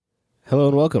Hello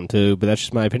and welcome to But That's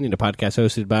Just My Opinion, a podcast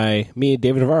hosted by me,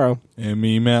 David Navarro. And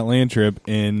me, Matt Lantrip.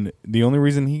 And the only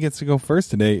reason he gets to go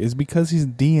first today is because he's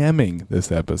DMing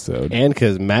this episode. And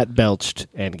because Matt belched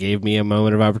and gave me a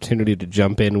moment of opportunity to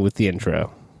jump in with the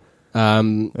intro.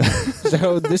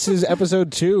 So this is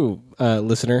episode 2,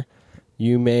 listener.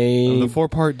 You may... The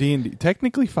 4-part D&D.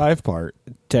 Technically 5-part.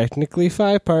 Technically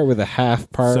 5-part with a half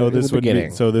part in the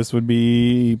beginning. So this would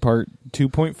be part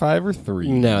 2.5 or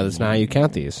 3? No, that's not how you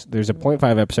count these. There's a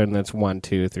 0.5 episode, and that's 1,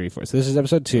 2, 3, 4. So this is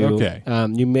episode 2. Okay.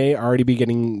 You may already be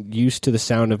getting used to the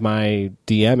sound of my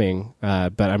DMing,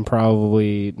 but I'm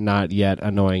probably not yet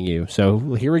annoying you. So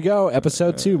here we go.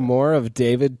 Episode 2, more of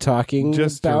David talking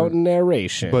about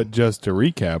narration. But just to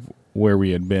recap where we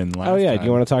had been last time. Oh, yeah. Do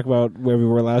you want to talk about where we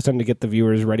were last time to get the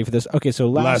viewers ready for this? Okay, so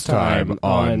last time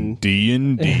on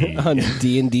D&D. on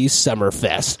D&D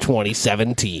Summerfest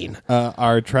 2017.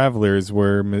 Our travelers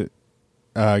were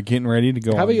getting ready to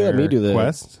go on their quest. How about you let me do the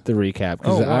recap?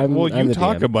 I'm you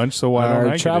talk DM. A bunch, so why don't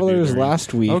I Our travelers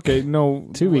last week. Okay, no.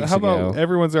 2 weeks ago. How about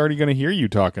everyone's already going to hear you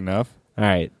talk enough? All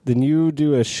right, then you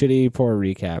do a shitty, poor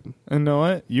recap. And you know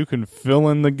what? You can fill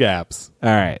in the gaps. All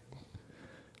right.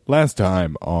 Last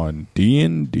time on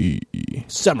D&D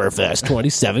Summerfest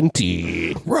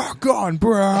 2017. Rock on,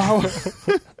 bro!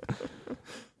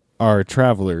 Our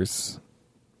travelers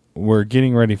were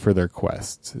getting ready for their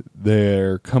quest.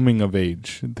 Their coming of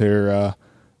age. Their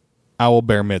owl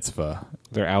bear mitzvah.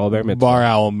 Their owl bear mitzvah. Bar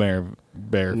owl bear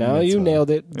No, mitzvah. You nailed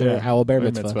it. Their owl bear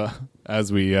mitzvah.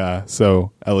 As we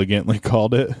so elegantly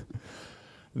called it.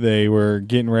 They were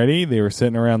getting ready. They were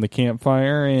sitting around the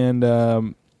campfire,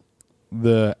 and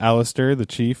the Alistair, the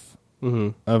chief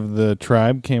of the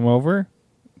tribe, came over.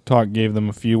 Gave them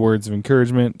a few words of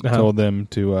encouragement, told them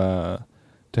to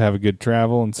have a good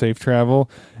travel and safe travel,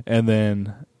 and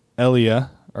then Elia.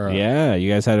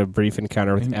 You guys had a brief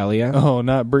encounter with Elia. Oh,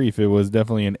 not brief. It was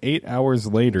definitely an 8 hours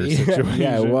later situation.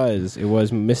 Yeah, it was. It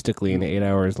was mystically an 8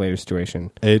 hours later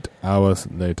situation. 8 hours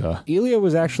later. Elia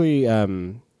was actually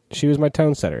she was my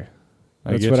tone setter.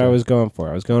 That's what I was going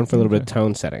for. I was going for a little bit of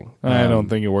tone setting. I don't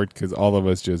think it worked because all of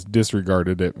us just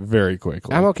disregarded it very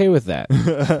quickly. I'm okay with that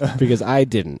because I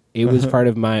didn't. It was part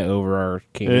of my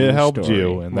overarching It helped story,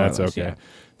 you, and that's okay. Yeah.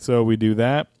 So we do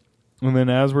that, and then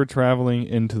as we're traveling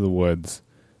into the woods,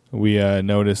 we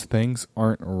notice things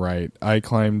aren't right. I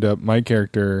climbed up, my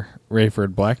character,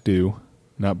 Rayford Blackdew,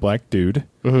 not Black Dude.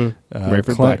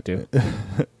 Rayford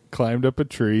Blackdew. Climbed up a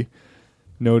tree.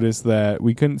 Noticed that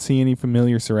we couldn't see any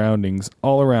familiar surroundings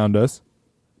all around us.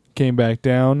 Came back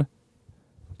down.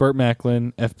 Burt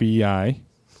Macklin, FBI.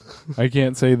 I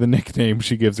can't say the nickname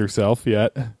she gives herself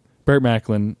yet. Burt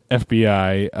Macklin,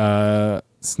 FBI,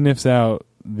 sniffs out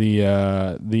the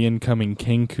incoming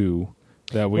Kenku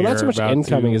that we not so much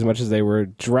incoming as much as they were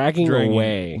dragging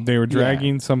away. They were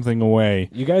dragging something away.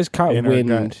 You guys caught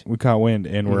wind. We caught wind,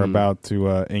 and we're about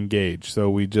to engage. So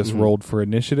we just rolled for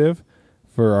initiative.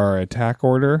 For our attack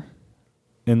order,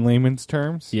 in layman's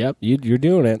terms. Yep, you're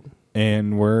doing it,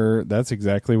 and that's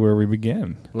exactly where we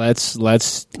begin. Let's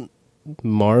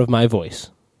more of my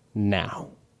voice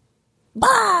now.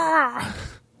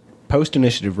 Post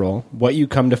initiative roll. What you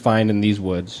come to find in these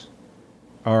woods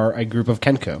are a group of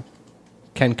Kenku,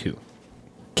 Kenku,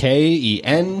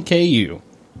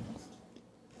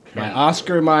 My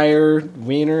Oscar Mayer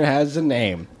wiener has a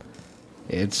name.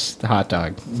 It's the hot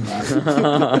dog.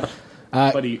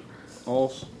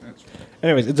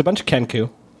 Anyways, it's a bunch of Kenku,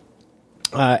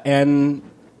 and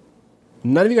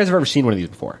none of you guys have ever seen one of these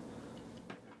before.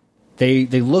 They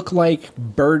look like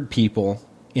bird people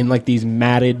in like these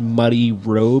matted, muddy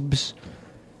robes,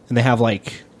 and they have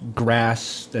like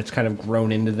grass that's kind of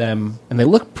grown into them, and they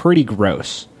look pretty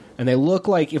gross. And they look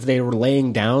like if they were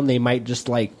laying down, they might just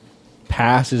like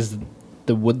pass as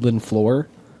the woodland floor.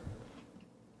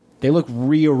 They look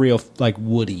real like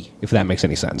woody, if that makes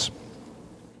any sense.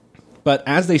 But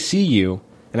as they see you,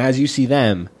 and as you see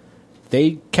them,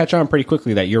 they catch on pretty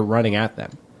quickly that you're running at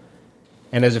them.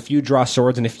 And as a few draw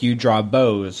swords and a few draw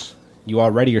bows, you all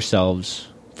ready yourselves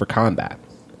for combat.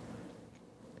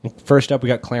 First up, we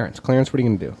got Clarence. Clarence, what are you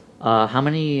going to do? How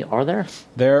many are there?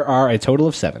 There are a total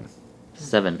of 7.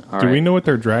 7, all right. Do we know what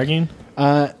they're dragging?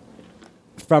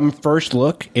 From first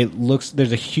look,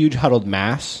 there's a huge huddled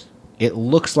mass. It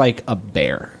looks like a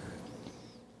bear.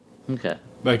 Okay.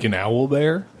 Like an owl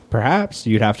bear? Perhaps.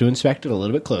 You'd have to inspect it a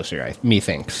little bit closer,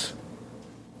 methinks.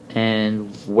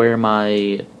 And where am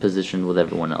I positioned with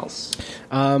everyone else?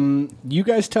 You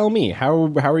guys tell me. How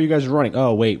are you guys running?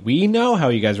 Oh, wait. We know how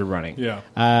you guys are running.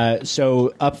 Yeah.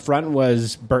 So up front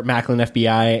was Burt Macklin,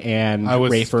 FBI, and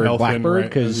Rayford Blackbird,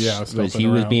 because he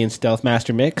was being Stealth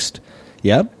Master mixed.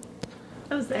 Yep.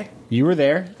 I was there. You were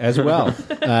there as well,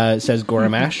 says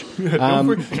Goramash.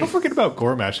 Don't forget about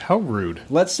Gormash. How rude.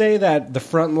 Let's say that the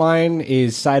front line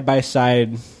is side by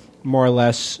side, more or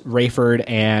less, Rayford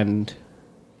and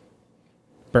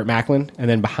Burt Macklin, and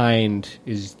then behind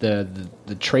is the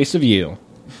trace of you,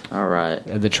 All right.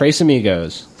 the trace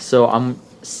amigos. So I'm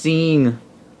seeing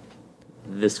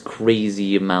this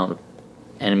crazy amount of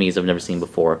enemies I've never seen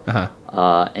before,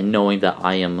 and knowing that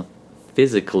I am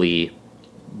physically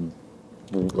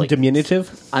like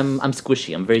Diminutive. I'm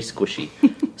squishy. I'm very squishy.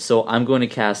 So I'm going to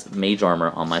cast Mage Armor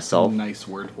on myself Nice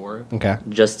word for it. Okay.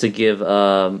 just to give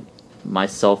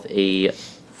myself a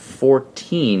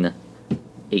 14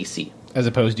 AC. As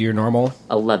opposed to your normal.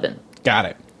 11. Got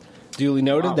it. Duly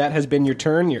noted. That has been your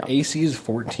turn. Your AC is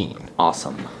 14.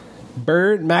 Awesome.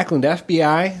 Bird, Macklin,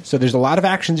 FBI. So there's a lot of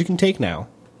actions you can take now.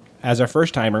 As our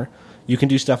first timer, you can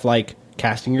do stuff like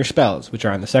casting your spells, which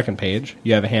are on the second page.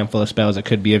 You have a handful of spells that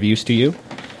could be of use to you.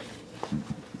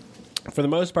 For the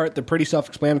most part, they're pretty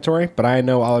self-explanatory, but I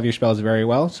know all of your spells very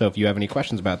well, so if you have any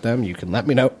questions about them, you can let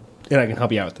me know, and I can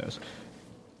help you out with those.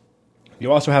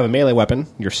 You also have a melee weapon,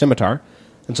 your scimitar,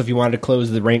 and so if you wanted to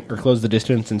close the rank or close the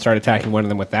distance and start attacking one of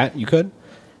them with that, you could.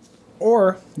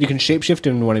 Or you can shapeshift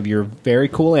into one of your very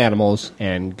cool animals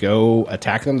and go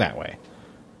attack them that way.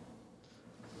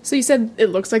 So you said it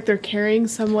looks like they're carrying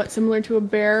somewhat similar to a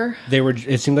bear.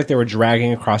 It seemed like they were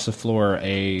dragging across the floor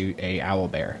a owl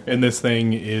bear. And this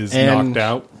thing is And- knocked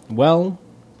out. Well,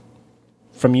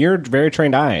 from your very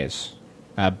trained eyes,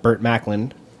 Burt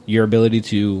Macklin, your ability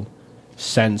to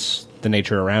sense the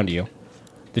nature around you,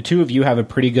 the two of you have a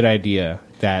pretty good idea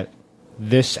that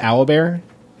this owlbear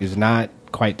is not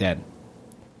quite dead.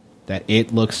 That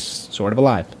it looks sort of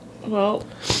alive. Well,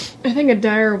 I think a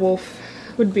dire wolf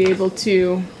would be able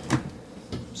to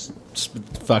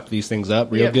Fuck these things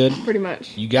up real Yep, good. pretty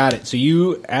much. You got it. So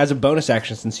you, as a bonus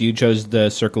action, since you chose the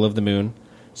Circle of the Moon,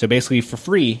 so basically for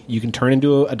free, you can turn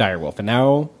into a direwolf. And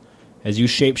now, as you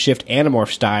shapeshift Animorph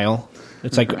style,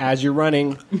 it's like as you're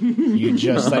running, you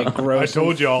just like grow I some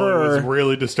told y'all fur. it was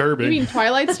really You disturbing. mean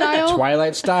Twilight style?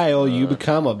 Twilight style, you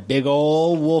become a big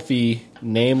old wolfie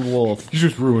named Wolf. You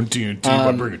just ruined D&D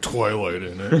by bringing Twilight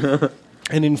in it.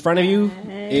 And in front of you,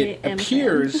 it am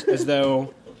appears as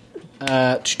though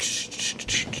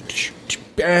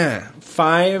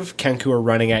 5 Kenku are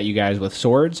running at you guys with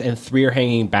swords, and 3 are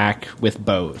hanging back with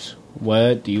bows.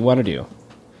 What do you want to do?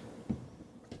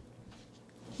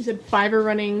 You said 5 are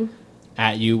running,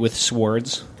 At you with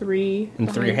swords, 3.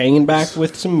 and 3 are behind. hanging back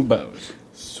with some bows.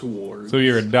 Sword. So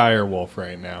you're a dire wolf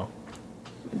right now.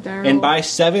 Dire And wolf. by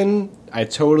 7, I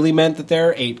totally meant that there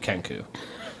are 8 Kenku.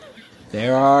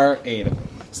 There are 8 of them.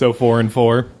 So 4 and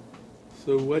 4.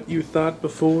 So what you thought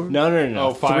before? No.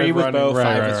 Oh, 5 3 with running. bow, right,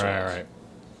 5 right, with swords. right, right.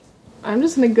 I'm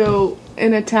just gonna go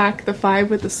and attack the 5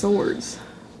 with the swords.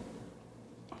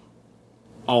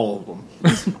 All of them.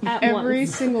 At Every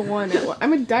once. single one.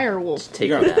 I'm a dire wolf. Take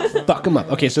You're it gonna down. fuck them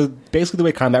up. Okay, so basically the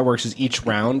way combat works is each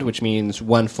round, which means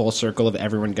one full circle of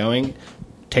everyone going,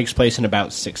 takes place in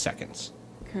about 6 seconds.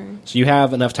 Okay. So you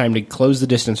have enough time to close the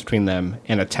distance between them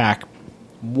and attack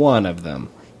one of them.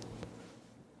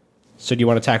 So do you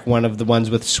want to attack one of the ones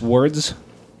with swords?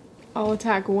 I'll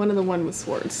attack one of the one with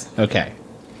swords. Okay.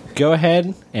 Go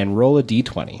ahead and roll a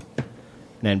d20. And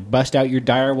then bust out your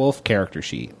direwolf character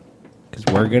sheet. Because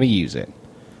we're going to use it.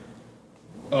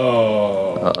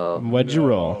 Uh-oh. What'd you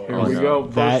roll? Here we go.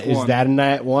 That First is one. that a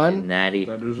nat 1? Natty.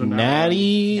 That is a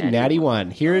Natty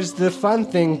 1. Here's the fun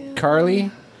thing,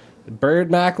 Carly. Bird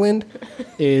Macklin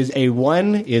is a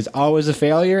 1 is always a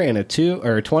failure, and a 2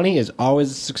 or a 20 is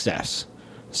always a success.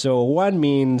 So a 1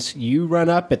 means you run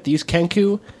up at these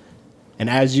Kenku, and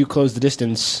as you close the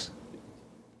distance,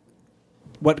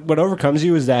 what overcomes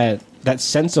you is that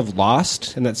sense of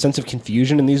lost and that sense of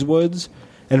confusion in these woods.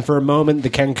 And for a moment,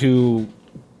 the Kenku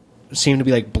seem to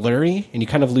be like blurry, and you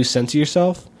kind of lose sense of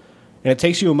yourself. And it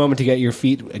takes you a moment to get your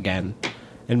feet again.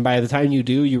 And by the time you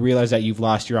do, you realize that you've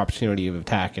lost your opportunity of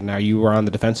attack, and now you are on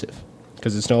the defensive.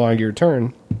 Because it's no longer your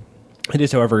turn. It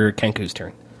is, however, Kenku's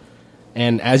turn.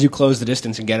 And as you close the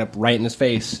distance and get up right in his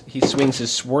face, he swings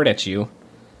his sword at you.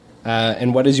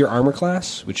 And what is your armor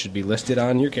class? Which should be listed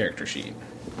on your character sheet.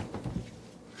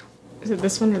 Is it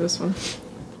this one or this one?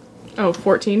 Oh,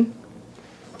 14.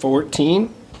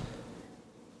 14.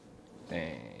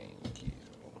 Thank you.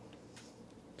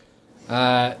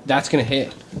 That's going to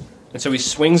hit. And so he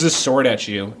swings his sword at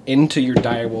you into your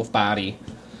direwolf body.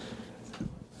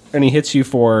 And he hits you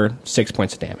for 6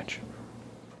 points of damage.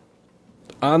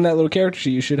 On that little character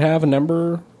sheet, you should have a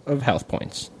number of health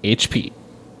points. HP.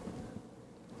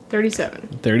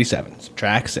 37. 37.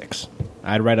 Subtract 6.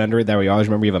 I'd write under it that way you always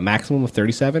remember you have a maximum of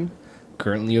 37.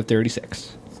 Currently you have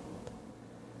 36.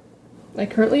 I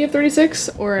currently have 36,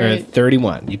 or You're at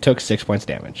 31. You took 6 points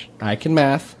damage. I can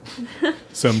math.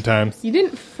 Sometimes. you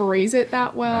didn't phrase it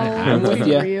that well. I'm Let's with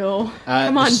be ya. real. Uh,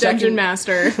 Come on, the second- Dungeon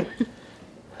Master.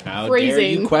 How dare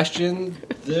Phrasing. you question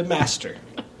the master?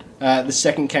 The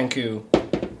second Kenku,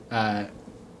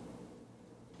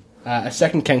 a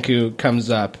second Kenku comes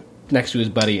up next to his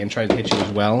buddy and tries to hit you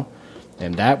as well,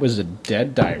 and that was a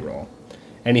dead die roll.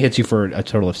 And he hits you for a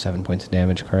total of 7 points of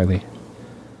damage, Carly.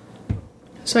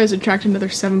 So I subtract another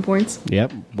 7 points.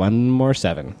 Yep, one more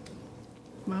 7.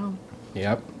 Wow.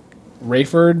 Yep.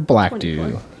 Rayford Blackdew.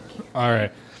 24. All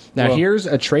right. Now Well- here's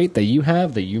a trait that you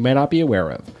have that you may not be aware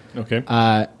of. Okay.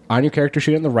 On your character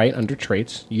sheet on the right, under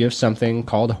traits, you have something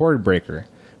called Horde Breaker,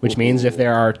 which means if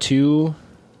there are two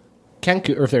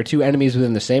Kenku, or if there are two enemies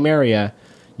within the same area,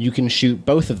 you can shoot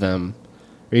both of them,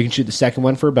 or you can shoot the second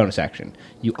one for a bonus action.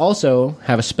 You also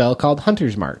have a spell called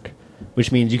Hunter's Mark,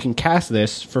 which means you can cast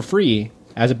this for free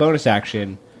as a bonus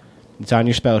action. It's on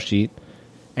your spell sheet,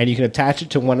 and you can attach it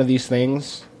to one of these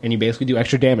things, and you basically do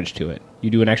extra damage to it. You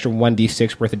do an extra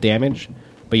 1d6 worth of damage,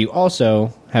 but you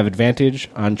also have advantage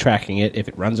on tracking it if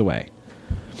it runs away.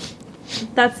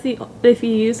 If you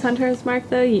use Hunter's Mark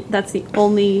though, that's the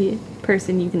only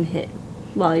person you can hit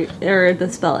while the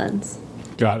spell ends.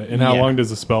 Got it. And how Yeah. long does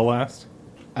the spell last?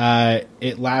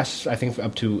 It lasts, I think,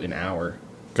 up to an hour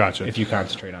Gotcha. if you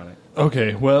concentrate on it.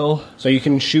 Okay, well, So you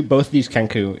can shoot both of these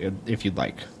Kenku if you'd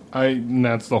like. and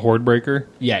that's the Horde Breaker.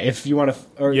 Yeah, if you want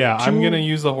to. Yeah, I'm going to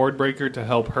use the Horde Breaker to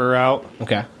help her out,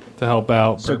 Okay. to help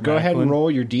out. So go ahead and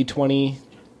roll your d20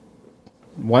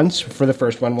 once for the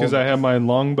first one. Because I have my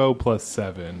longbow plus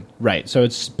 7. Right, so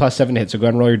it's plus 7 to hit, so go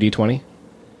ahead and roll your d20.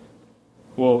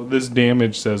 Well, this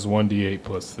damage says 1d8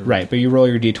 plus 3. Right, but you roll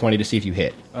your d20 to see if you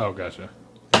hit. Oh, gotcha.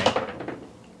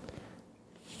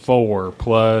 4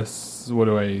 plus, what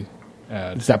do I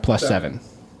add? It's that plus 7.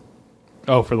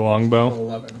 Oh, for the longbow?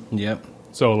 11. Yep.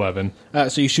 So 11.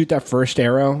 So you shoot that first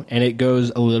arrow, and it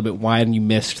goes a little bit wide, and you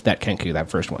missed that Kenku, that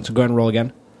first one. So go ahead and roll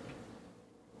again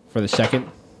for the second.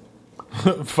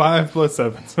 5 plus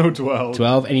 7, so 12.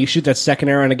 12, and you shoot that second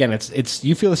arrow, and again, it's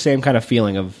you feel the same kind of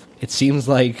feeling of, it seems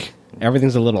like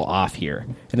everything's a little off here,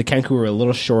 and the Kenku were a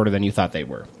little shorter than you thought they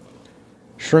were.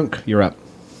 Shrunk, you're up.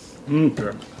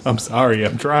 Okay. I'm sorry,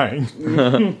 I'm trying.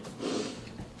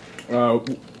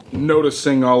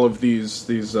 Noticing all of these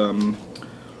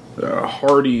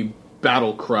hearty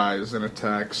battle cries and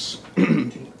attacks,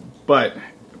 but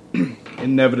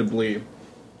inevitably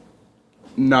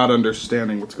not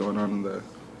understanding what's going on in the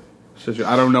situation.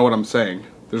 I don't know what I'm saying.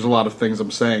 There's a lot of things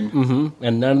I'm saying.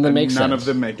 And none of them make sense. None of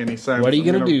them make any sense. What are you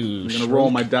I'm gonna do, I'm going to roll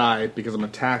Shrunk? my die because I'm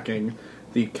attacking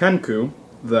the Kenku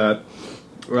that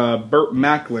Burt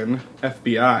Macklin,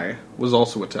 FBI, was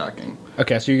also attacking.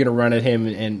 Okay, so you're going to run at him,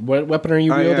 and what weapon are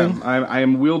you wielding? I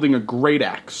am wielding a great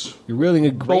axe. You're wielding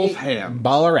a great Both hands.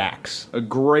 baller axe. A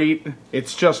great.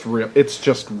 It's just real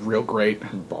great.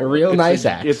 A real nice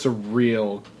axe. It's a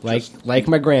real like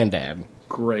my granddad.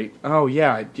 great. Oh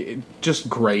yeah, just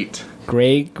great.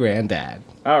 Great granddad.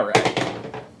 All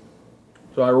right.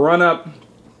 So I run up,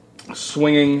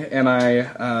 swinging, and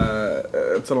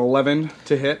it's an 11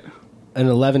 to hit. An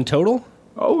 11 total?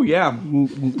 Oh yeah.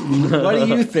 What do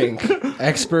you think?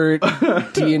 Expert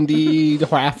D&D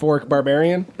half-orc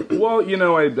barbarian? Well,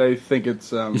 I think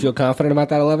it's You feel confident about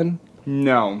that 11?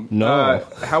 no. No.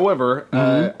 However,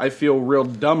 I feel real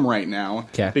dumb right now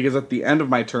 'Kay. because at the end of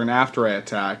my turn after I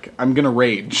attack, I'm gonna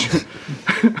rage.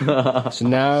 So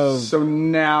now So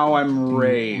now I'm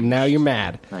raged. now you're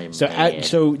mad. Now you're So mad.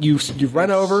 so you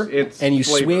run over it's and you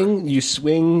flavor.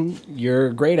 swing your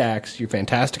great axe, your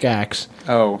fantastic axe.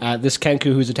 Oh. This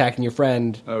Kenku who's attacking your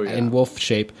friend Oh, yeah. in wolf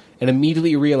shape, and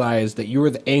immediately realize that you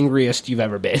were the angriest you've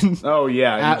ever been. Oh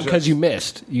yeah. Because you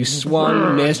missed. You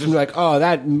swung, missed, and you're like, oh,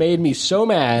 that made me so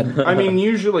mad. I mean,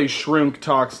 usually Shrunk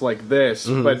talks like this,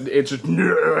 but it's just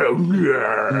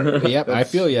Yep, I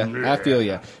feel you. I feel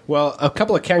you. Well, a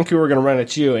couple of Kenku are going to run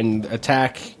at you and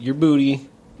attack your booty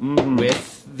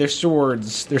with their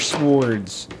swords.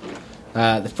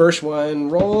 The first one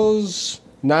rolls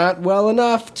not well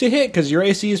enough to hit because your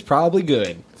AC is probably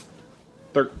good.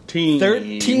 13.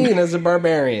 13 as a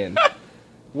barbarian.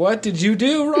 What did you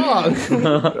do wrong?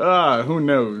 Who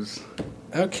knows?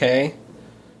 Okay.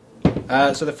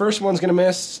 So the first one's going to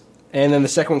miss, and then the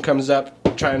second one comes up,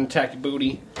 trying to attack your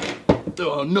booty.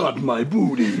 Oh, not my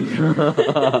booty.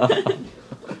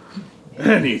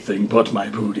 Anything but my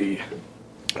booty.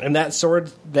 And that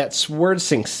sword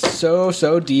sinks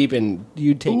so deep, and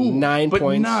you take 9 but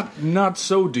points. not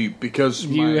so deep because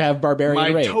You have barbarian my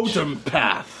rage. totem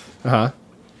path Uh-huh.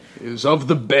 is of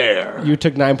the bear. You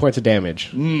took 9 points of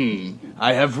damage.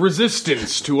 I have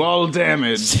resistance to all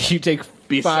damage. You take 5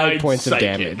 Besides points of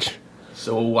psychic. damage.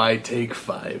 So I take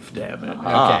 5 damage.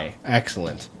 Okay,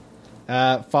 excellent.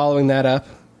 Following that up,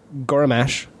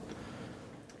 Goramash.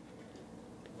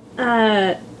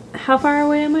 How far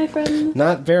away am I from?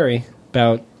 Not very.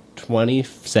 About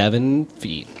 27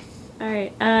 feet.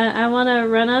 Alright, I want to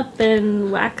run up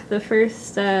and whack the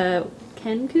first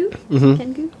Kenku?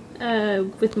 Kenku?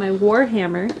 With my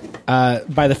Warhammer.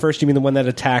 By the first, you mean the one that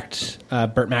attacked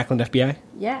Burt Macklin, FBI?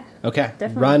 Yeah. Okay.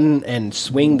 Definitely. Run and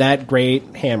swing that great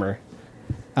hammer.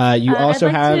 You also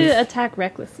I'd like have... to attack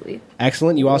recklessly.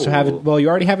 Excellent. You also have... Ooh. Well, you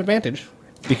already have advantage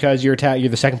because you're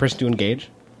the second person to engage.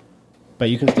 But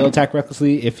you can still attack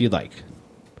recklessly if you'd like.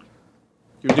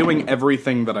 You're doing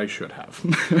everything that I should have.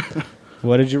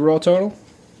 What did you roll total?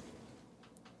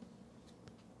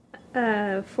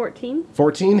 14.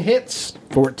 14 hits.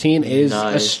 14 is a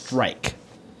Nice. strike.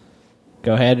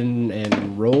 Go ahead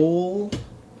and roll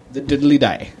the diddly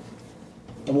die.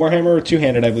 A Warhammer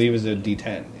two-handed, I believe, is a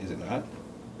D10, is it not?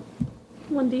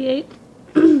 1d8.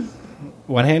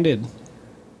 One-handed.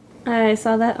 I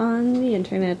saw that on the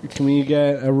internet. Can we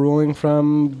get a ruling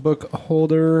from book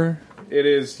holder? It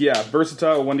is,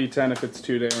 versatile, 1d10 if it's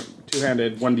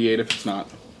two-handed, 1d8 if it's not.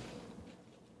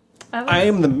 I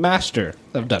am the master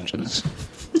of dungeons.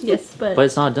 Yes, but But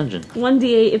it's not a dungeon.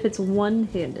 1d8 if it's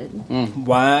one-handed.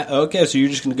 Why? Okay, so you're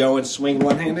just going to go and swing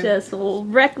one-handed? Just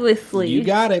recklessly. You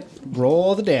got it.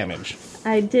 Roll the damage.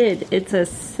 I did. It's a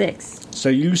 6. So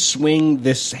you swing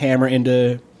this hammer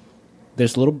into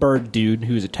this little bird dude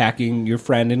who's attacking your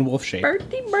friend in wolf shape.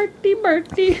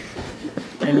 Bertie.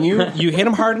 And you hit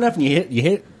him hard enough, and you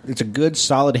hit. It's a good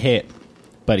solid hit,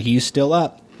 but he's still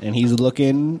up, and he's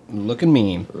looking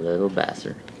mean. Little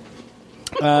bastard.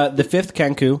 The fifth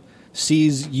Kenku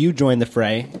sees you join the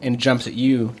fray and jumps at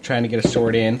you, trying to get a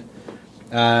sword in.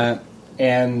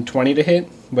 And 20 to hit.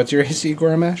 What's your AC,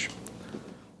 Goramash?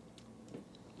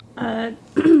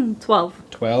 12.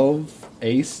 12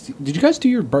 AC. Did you guys do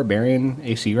your barbarian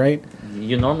AC right?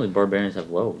 You normally barbarians have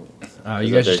low.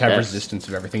 You guys just have resistance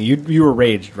of everything. You were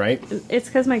raged, right? It's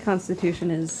because my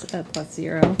constitution is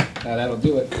 +0. That'll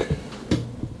do it.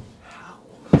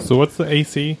 So what's the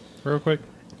AC, real quick?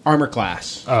 Armor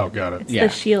class. Oh, got it. It's Yeah.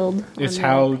 the shield. It's on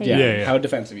how the page. Yeah. how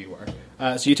defensive you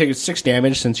are. So you take 6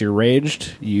 damage since you're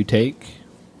raged. You take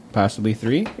possibly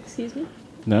 3. Excuse me?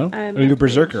 No, I'm you're not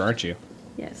berserker, aren't you?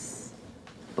 Yes.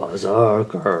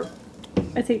 Berserker.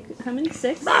 I take how many?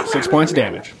 6? 6 points of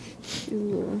damage.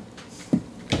 Ooh.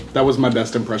 That was my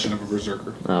best impression of a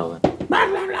berserker. Oh.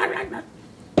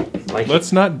 Like,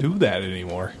 Let's not do that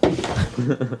anymore.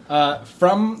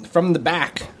 From the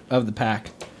back of the pack,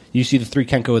 you see the 3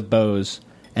 Kenko with bows,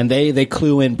 and they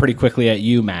clue in pretty quickly at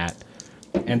you, Matt.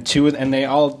 And they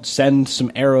all send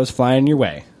some arrows flying your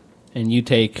way, and you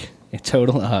take a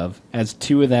total of, as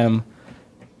 2 of them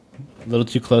a little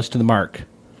too close to the mark,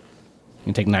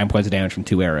 you take 9 points of damage from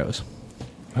 2 arrows.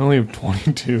 I only have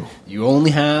 22. You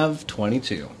only have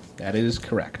 22. That is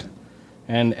correct.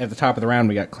 And at the top of the round,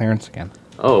 we got Clarence again.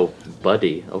 oh,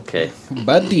 buddy. Okay.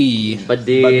 Buddy.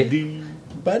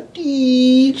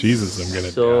 Buddy. Jesus, I'm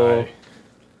gonna So- die.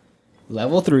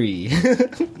 Level 3.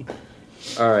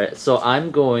 All right. So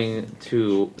I'm going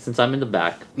to, since I'm in the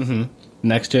back.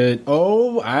 Next to...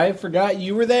 Oh, I forgot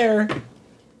you were there.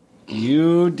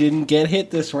 You didn't get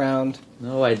hit this round.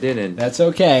 No, I didn't. That's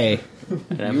okay.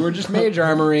 And I'm- You were just mage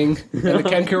armoring, and the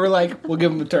Kenku were like, we'll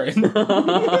give him a turn.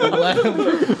 Let him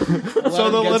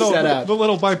get set up. the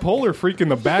little bipolar freak in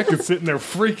the back is sitting there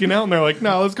freaking out, and they're like,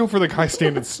 "No, let's go for the guy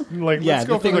standing. Like, Yeah, let's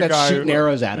go the thing for the that's guy shooting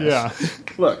arrows at us. Yeah,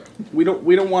 Look, we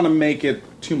don't want to make it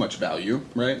too much value,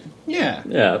 right? Yeah.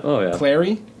 Yeah. Oh, yeah.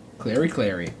 Clary.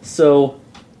 So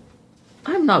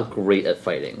I'm not great at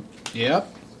fighting Yep.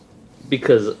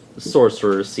 because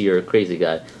sorcerer, seer, crazy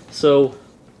guy. So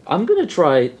I'm gonna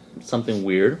try something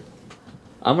weird.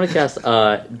 I'm gonna cast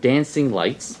dancing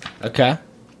lights, Okay.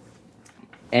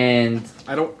 and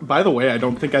By the way, I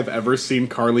don't think I've ever seen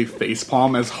Carly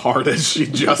facepalm as hard as she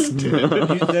just did.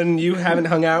 Then you haven't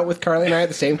hung out with Carly and I at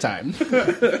the same time.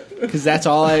 Because that's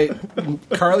all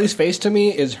Carly's face to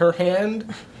me is her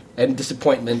hand and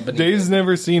disappointment. But Dave's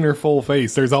never seen her full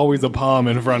face. There's always a palm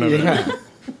in front of it. yeah.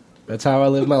 That's how I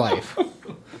live my life.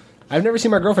 I've never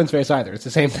seen my girlfriend's face either. It's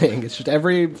the same thing. It's just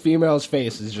every female's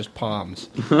face is just palms.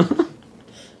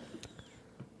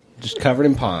 Just covered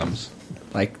in palms.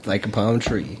 Like a palm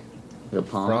tree. the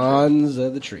palm. Fronds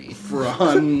of the tree.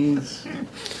 Fronds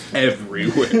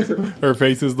everywhere. Her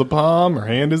face is the palm. Her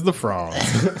hand is the frond.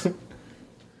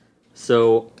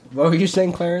 So What were you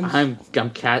saying, Clarence? I'm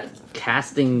cat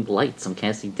casting lights. I'm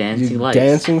casting dancing lights.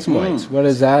 Dancing some lights. What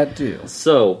does that do?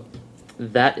 So,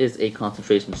 that is a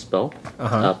concentration spell,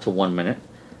 Uh-huh. up to 1 minute.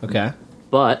 Okay.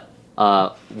 But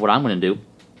what I'm going to do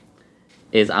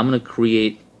is I'm going to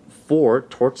create 4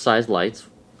 torch-sized lights,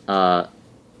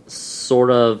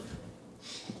 sort of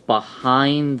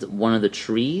behind one of the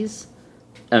trees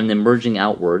and emerging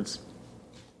outwards.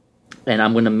 And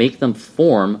I'm going to make them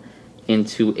form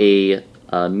into a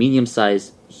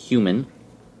medium-sized human,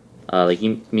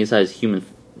 medium-sized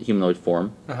humanoid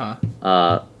form. Uh-huh.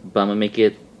 But I'm going to make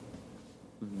it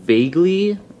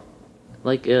vaguely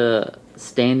like a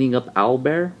standing up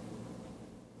owlbear,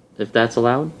 if that's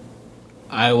allowed.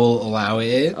 I will allow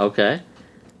it. Okay.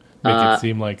 Make it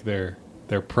seem like their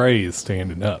prey is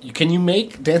standing up. Can you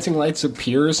make dancing lights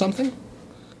appear or something?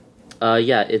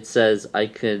 Yeah, it says I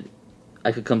could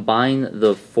combine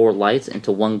the 4 lights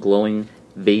into one glowing,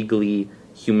 vaguely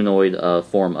humanoid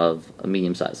form of a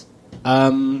medium size.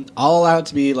 I'll allow it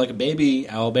to be like a baby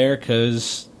owlbear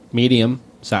because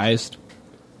medium-sized.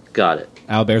 Got it.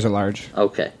 Owlbears are large.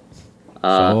 Okay.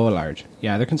 So large.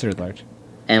 Yeah, they're considered large.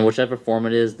 And whichever form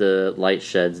it is, the light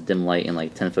sheds dim light in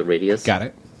like 10-foot radius. Got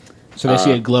it. So they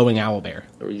see a glowing owlbear.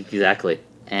 Exactly.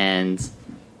 And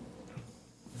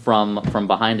from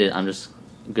behind it, I'm just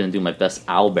going to do my best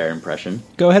owlbear impression.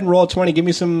 Go ahead and roll a 20. Give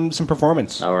me some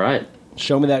performance. All right.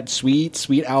 Show me that sweet,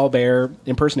 sweet owlbear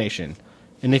impersonation.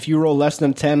 And if you roll less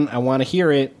than 10, I want to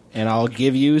hear it, and I'll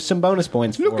give you some bonus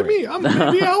points for it. Look at me, I'm the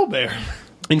baby owlbear.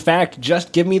 In fact,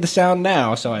 just give me the sound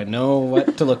now so I know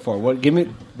what to look for. What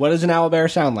does an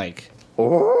owlbear sound like?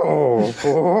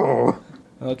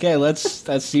 Okay,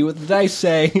 let's see what the dice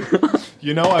say.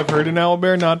 You know, I've heard an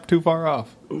owlbear not too far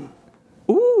off.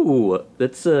 Ooh,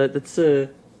 that's a.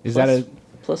 Is that a?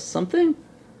 plus something?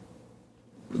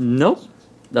 Nope.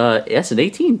 Yes, an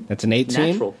 18. That's an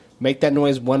 18. Natural. Make that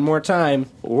noise one more time.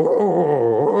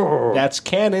 That's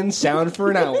canon sound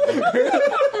for an owlbear.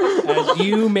 As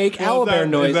you make owlbear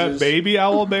noises. Is that baby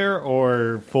owlbear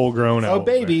or full-grown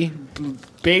owlbear? Oh,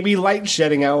 baby light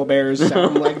shedding owlbears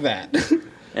sound like that.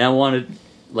 And I want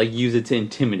to use it to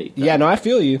intimidate them. Yeah, no, I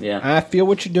feel you. Yeah. I feel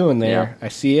what you're doing there. Yeah. I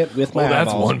see it with my that's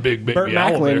eyeballs. one big baby Burt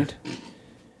Macklin.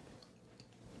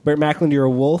 Burt Macklin, you're a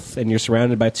wolf, and you're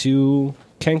surrounded by 2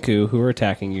 Kenku who are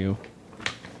attacking you.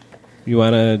 You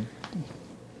want to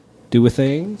do a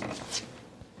thing?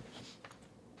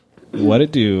 What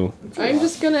it do? I'm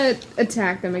just gonna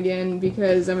attack them again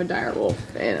because I'm a dire wolf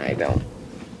and I don't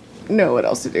know what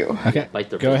else to do. Okay, Bite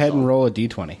their go face ahead and off. roll a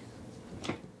d20.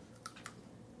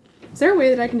 Is there a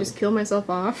way that I can just kill myself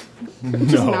off?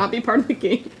 Just No. not be part of the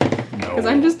game? No. Because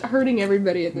I'm just hurting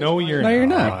everybody at this No, point. you're No, not. you're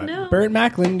not. No. Burt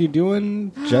Macklin, you're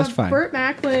doing just fine. Burt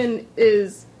Macklin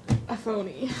is a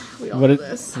phony. We all What know did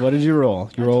this. what did you roll?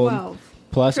 You rolled 12.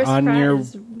 plus Chris on Pratt your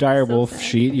is direwolf so sad.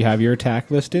 sheet. You have your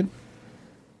attack listed.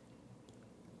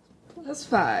 Plus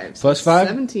 5. so Plus 5.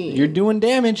 17. You're doing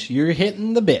damage. You're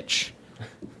hitting the bitch.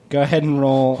 Go ahead and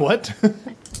roll. What?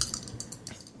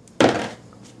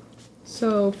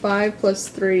 So 5 plus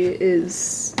 3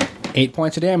 is 8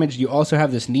 points of damage. You also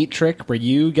have this neat trick where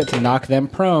you get to knock them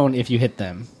prone if you hit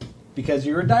them. Because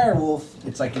you're a direwolf,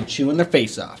 it's like you're chewing their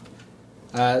face off.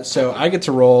 So I get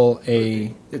to roll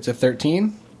it's a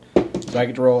 13. So I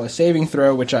get to roll a saving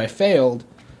throw, which I failed.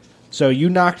 So you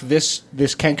knocked this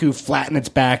Kenku flat in its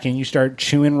back, and you start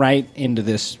chewing right into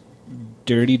this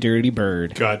dirty, dirty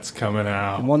bird. Guts coming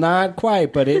out. Well, not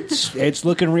quite, but it's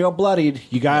looking real bloodied.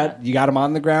 You got him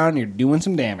on the ground. You're doing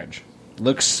some damage.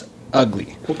 Looks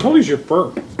ugly. What color's your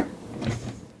fur?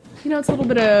 it's a little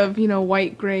bit of,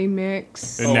 white gray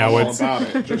mix. And now all it's about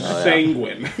it. Just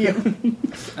sanguine.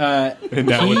 and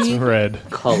now it's red.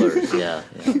 Colors, yeah.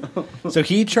 So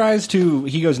he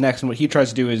goes next, and what he tries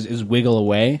to do is wiggle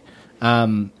away,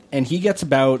 and he gets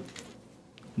about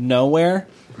nowhere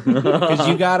because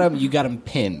you got him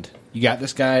pinned. You got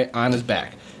this guy on his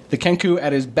back. The Kenku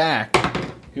at his back,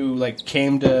 who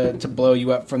came to blow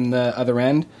you up from the other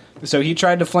end. So he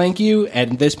tried to flank you,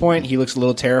 and at this point he looks a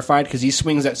little terrified because he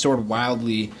swings that sword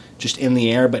wildly just in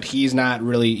the air, but he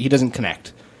doesn't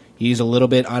connect. He's a little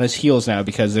bit on his heels now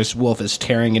because this wolf is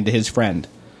tearing into his friend.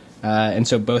 And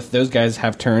so both those guys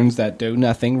have turns that do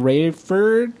nothing. Rated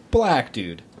for black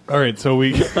dude. All right, so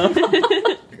we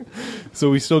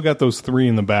still got those 3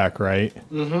 in the back, right?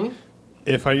 Mm-hmm.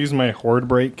 If I use my horde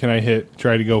break, can I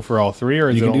try to go for all 3, or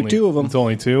is You it can do only 2 of them. It's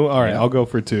only 2. All right, Yeah. I'll go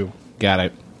for 2. Got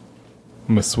it.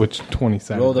 I'm gonna switch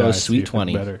 20-sided Roll those dice, see sweet if it's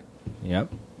 20. Better.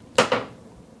 Yep.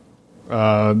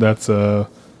 That's a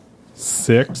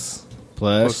 6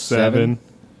 Plus 7.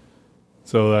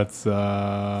 So that's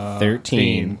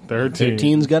 13. 13.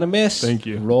 13's gonna miss. Thank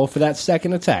you. Roll for that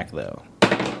second attack, though.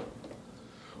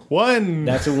 1.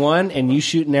 That's a 1, and you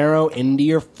shoot an arrow into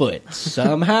your foot.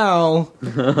 Somehow,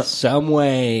 some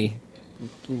way.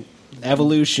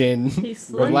 Evolution. He's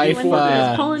slowly Life,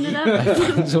 pulling it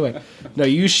up. No,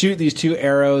 you shoot these 2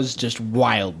 arrows just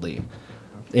wildly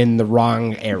in the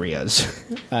wrong areas.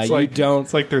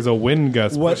 It's like there's a wind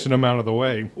gust What- pushing them out of the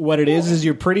way. What it is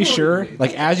you're pretty sure,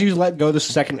 like, as you let go the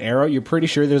second arrow, you're pretty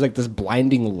sure there's, like, this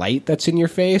blinding light that's in your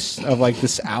face of, like,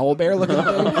 this owl bear looking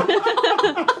thing.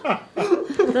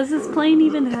 Does this plane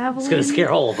even have It's gonna scare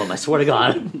all of them. I swear to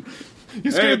God.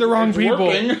 You scared the wrong people.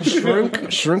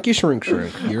 Shrinky shrink.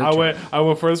 Your I turn.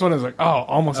 went for this one. I was like, oh,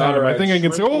 almost had him. I Alright, think I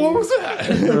can say, oh, what was that?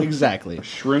 Exactly.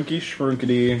 Shrinky,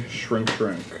 shrinkity, shrink.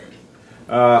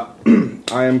 I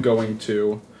am going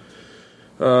to.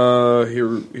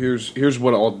 Here's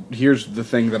the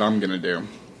thing that I'm gonna do.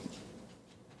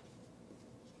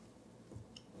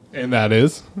 And that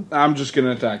is? I'm just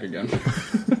gonna attack again.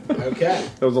 Okay.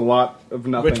 That was a lot of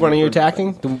nothing. Which one are you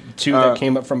attacking? The 2 that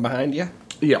came up from behind you?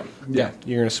 Yeah. Yeah.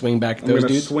 You're going to swing back at I'm those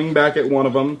gonna dudes? swing back at one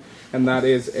of them, and that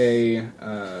is a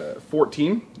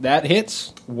 14. That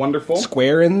hits. Wonderful.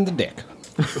 Square in the dick.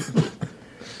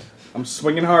 I'm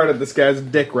swinging hard at this guy's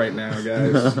dick right now,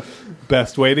 guys.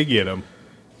 Best way to get him.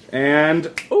 And,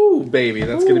 ooh, baby,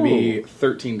 that's going to be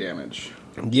 13 damage.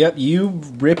 Yep, you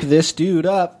rip this dude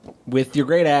up with your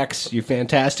great axe, your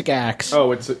fantastic axe.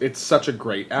 Oh, it's such a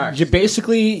great axe. You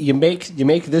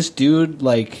make this dude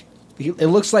like it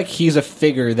looks like he's a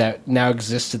figure that now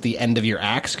exists at the end of your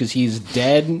axe because he's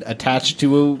dead, attached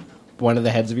to one of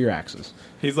the heads of your axes.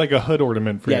 He's like a hood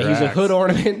ornament for your He's a axe. hood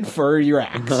ornament for your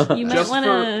axe. You might want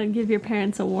to give your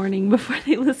parents a warning before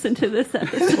they listen to this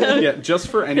episode. Yeah, just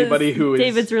for anybody who is...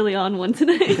 David's really on one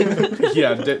tonight.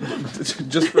 Yeah,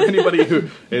 just for anybody who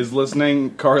is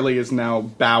listening, Carly is now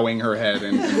bowing her head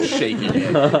and shaking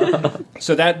it.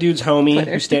 So that dude's homie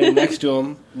who's standing next to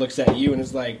him looks at you and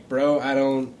is like, "Bro, I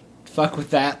don't fuck with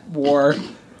that war,"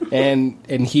 and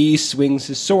he swings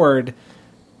his sword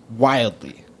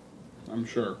wildly. I'm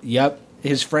sure. Yep.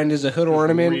 His friend is a hood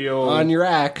ornament real- on your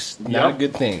axe. Not a Yep.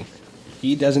 good thing.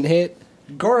 He doesn't hit.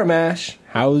 Goramash,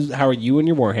 how are you and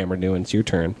your Warhammer doing? It's your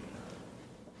turn.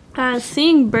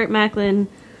 Seeing Burt Macklin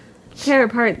tear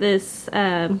apart this,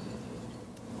 man,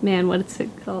 what's it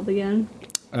called again?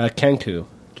 Kenku.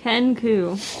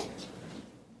 Kenku.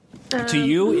 To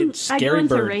you, it's I go scary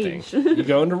into bird rage. thing. You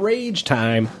go into rage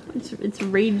time. It's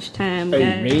rage time,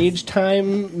 guys. Rage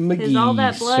time, McGee. Because all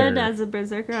that blood sir. as a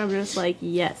berserker, I'm just like,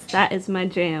 yes, that is my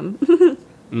jam.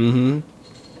 Mm-hmm.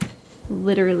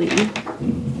 Literally,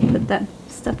 put that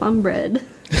stuff on bread.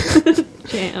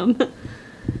 Jam.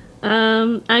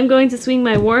 I'm going to swing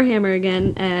my warhammer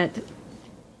again at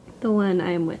the one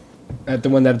I am with. At the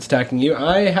one that's attacking you,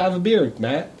 I have a beard,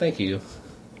 Matt. Thank you.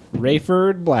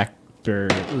 Rayford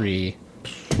Blackberry.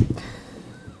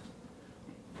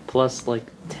 Plus like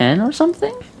 10 or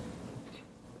something?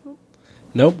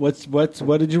 Nope.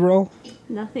 What did you roll?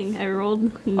 Nothing. I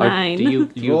rolled Or 9.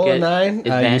 do you roll get a 9. You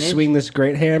advantage swing this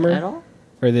great hammer at all?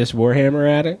 or this warhammer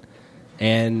at it,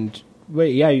 and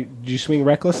wait, yeah, did you swing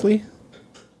recklessly?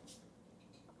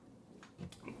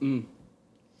 I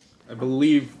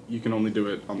believe you can only do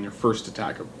it on your first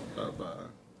attack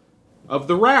of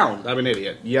the round. I'm an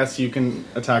idiot. Yes, you can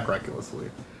attack recklessly.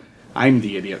 I'm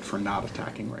the idiot for not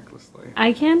attacking recklessly.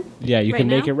 I can? Yeah, you Right can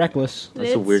make now? it reckless. That's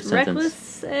a It's weird sentence.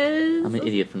 reckless as I'm an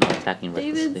idiot for not attacking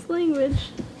David's recklessly.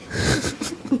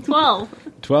 language. 12.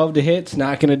 12 to hit's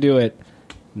not going to do it.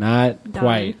 Not Darn.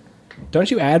 quite.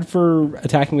 Don't you add for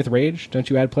attacking with rage? Don't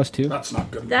you add +2? That's not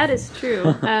good. That is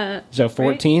true. So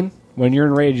 14. When you're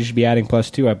in rage, you should be adding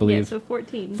 +2, I Yeah, believe. so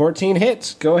 14. 14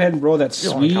 hits. Go ahead and roll that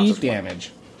Still only counts sweet as one.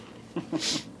 damage.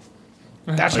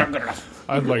 That's not good enough.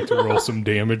 I'd like to roll some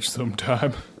damage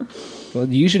sometime. Well,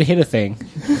 you should hit a thing.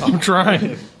 I'm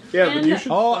trying. Yeah, but you And-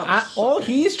 should.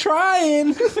 He's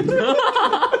trying.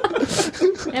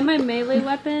 And my melee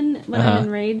weapon, when I'm in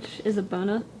rage, is a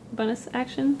bonus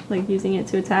action, like using it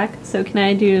to attack. So can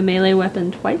I do a melee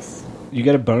weapon twice? You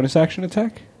get a bonus action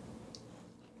attack?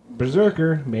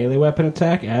 Berserker, melee weapon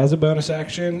attack as a bonus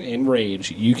action in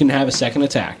rage. You can have a second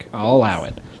attack. I'll allow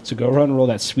it. So go run and roll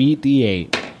that sweet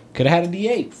D8. Could have had a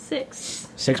D8. 6.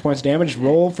 6 points damage.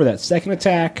 Roll for that second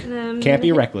attack. Can't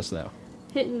be reckless, though.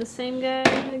 Hitting the same guy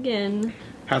again.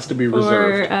 Has to be For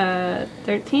reserved.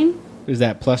 13. Is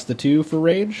that plus the 2 for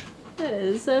rage? That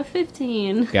is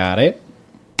 15. Got it.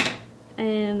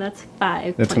 And that's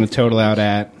 5. That's going to points. total out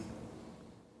at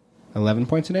 11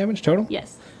 points of damage total?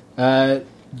 Yes.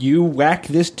 You whack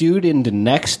this dude into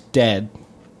next dead.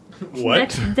 What?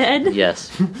 Next dead.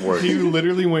 Yes. Word. You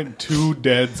literally went 2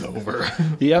 deads over.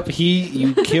 Yep,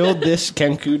 you killed this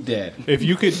Kenku dead. If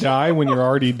you could die when you're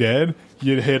already dead,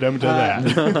 you'd hit him to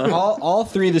that. all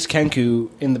three of this Kenku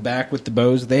in the back with the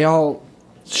bows, they all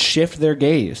shift their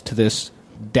gaze to this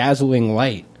dazzling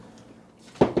light.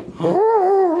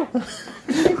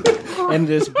 And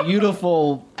this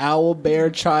beautiful owl bear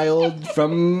child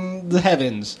from the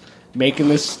heavens making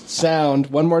this sound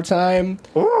one more time.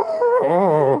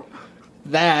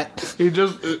 That.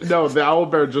 The owl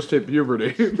bear just hit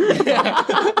puberty.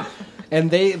 And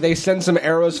they send some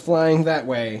arrows flying that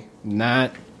way,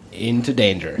 not into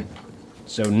danger.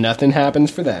 So nothing happens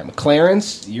for them.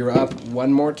 Clarence, you're up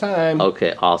one more time.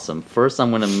 Okay, awesome. First, I'm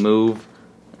going to move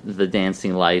the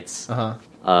dancing lights.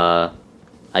 I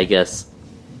guess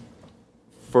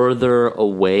further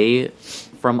away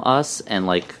from us and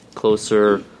like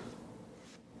closer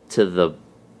to the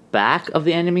back of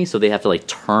the enemy, so they have to like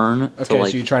turn. Okay, to,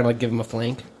 like, so you're trying to like give them a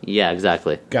flank. yeah,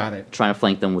 exactly. Got it. Trying to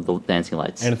flank them with the dancing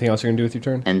lights. Anything else you're gonna do with your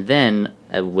turn? And then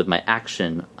with my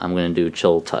action, I'm going to do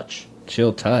chill touch.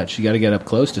 Chill touch. You got to get up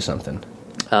close to something.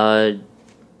 That's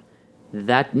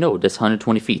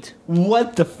 120 feet.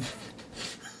 What the?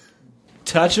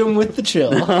 Touch them with the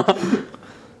chill.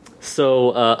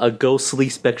 So a ghostly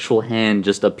spectral hand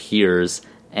just appears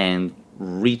and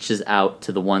reaches out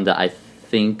to the one that I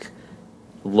think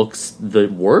looks the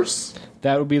worst.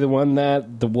 That would be the one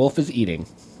that the wolf is eating.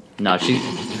 No,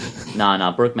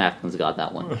 Burke Macklin's got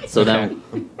that one. So then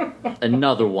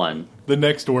another one. The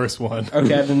next worst one.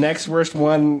 Okay, the next worst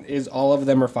one is all of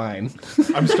them are fine.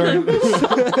 I'm starting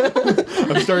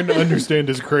to understand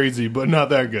is crazy, but not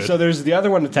that good. So there's the other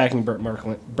one attacking Burt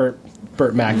Macklin.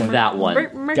 That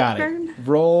one. Got it.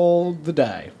 Roll the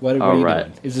die. What are you right.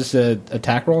 doing? Is this a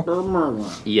attack roll?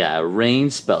 Yeah,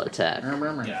 ranged spell attack.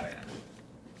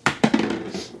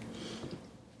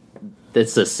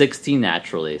 It's a 16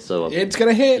 naturally, so It's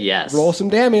gonna hit. Yes. Roll some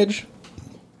damage.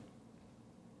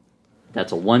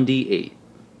 that's a 1d8.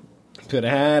 Could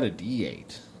have had a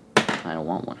D8. I don't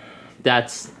want one.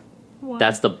 That's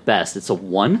the best. It's a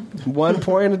 1. 1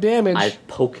 point of damage. I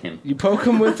poke him. You poke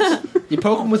him with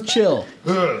chill.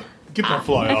 Get that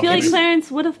fly I off. feel like Clarence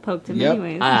would have poked him Yep.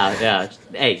 anyways. Yeah.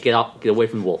 Hey, get away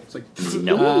from the wolf. It's like,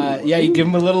 no. Yeah, you give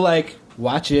him a little like,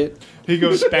 watch it. He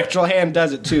goes, Spectral hand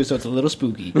does it too, so it's a little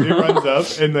spooky. he runs up,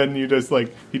 and then you just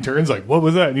like, he turns like, what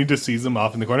was that? And you just sees him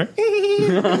off in the corner.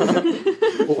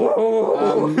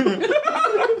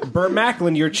 Burt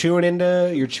Macklin, you're chewing into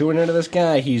this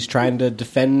guy. He's trying to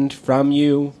defend from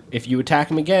you. If you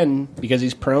attack him again, because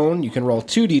he's prone, you can roll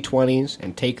 2 d20s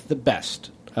and take the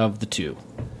best of the 2.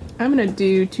 I'm gonna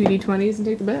do 2d20s and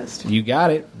take the best. You got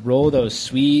it. Roll those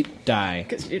sweet die.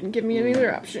 Because you didn't give me any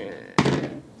other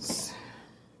options.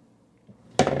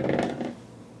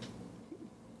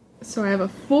 So I have a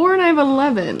 4 and I have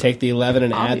 11. Take the 11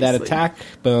 and add that Obviously. attack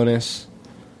bonus.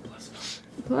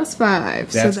 Plus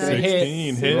 5. That's so the that's hit.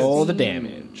 16 hits. Roll the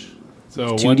damage.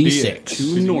 So 2d6.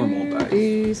 2 normal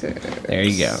dice. There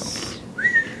you go.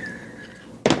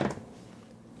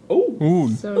 Ooh,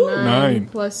 So 9 9.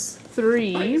 plus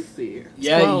 3.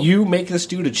 Yeah, 12. you make this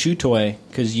dude a chew toy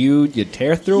because you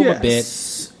tear through him a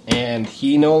bit, and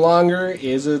he no longer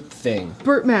is a thing.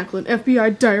 Burt Macklin,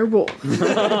 FBI dire wolf. The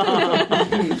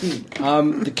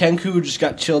Kenku just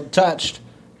got chilled touched.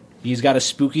 He's got a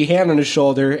spooky hand on his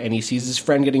shoulder, and he sees his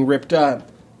friend getting ripped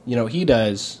up. You know what he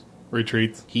does?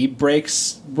 Retreats. He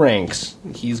breaks ranks.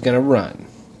 He's gonna run.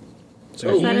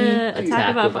 So Is that an Attack attack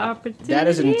of of opportunity? that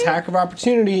is an attack of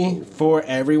opportunity for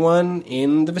everyone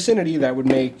in the vicinity. That would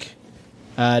make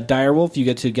Direwolf. You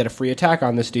get to get a free attack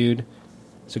on this dude.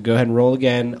 So go ahead and roll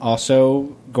again.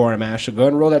 Also, Goramash. So go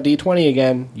ahead and roll that d20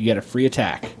 again. You get a free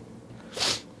attack.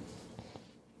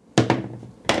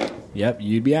 Yep,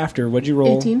 you'd be after. What'd you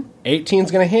roll? 18.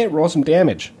 18's gonna hit. Roll some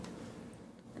damage.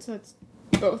 So it's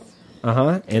both.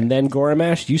 And then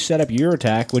Goramash, you set up your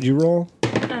attack. What'd you roll?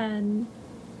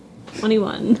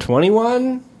 21.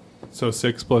 21. So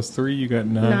 6 plus 3, you got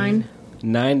 9. 9.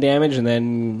 9 damage, and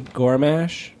then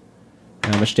Goramash.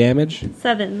 How much damage?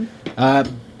 7.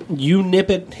 You nip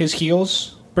at his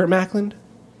heels, Burt Macklin,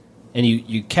 and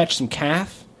you catch some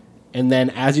calf, and then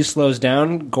as he slows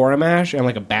down, Goramash, and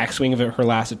like a backswing of her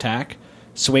last attack,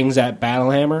 swings that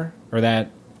Battlehammer, or that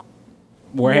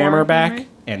Warhammer back,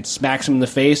 and smacks him in the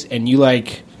face, and you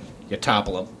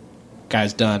topple him.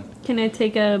 Guy's done. Can I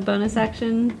take a bonus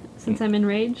action since I'm in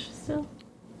rage still?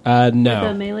 No.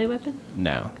 The melee weapon?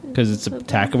 No, because it's an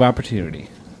attack of opportunity.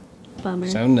 Bummer.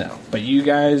 So no. But you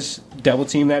guys double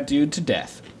team that dude to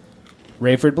death.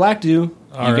 Rayford Blackdew, you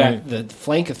All got right. the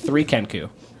flank of 3 Kenku.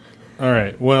 All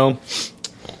right, well,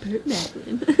 Burt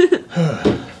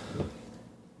Macklin.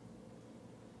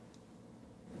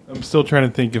 I'm still trying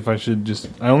to think if I should just.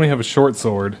 I only have a short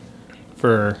sword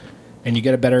for. And you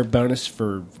get a better bonus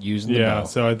for using the bow.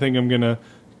 So I think I'm gonna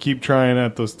keep trying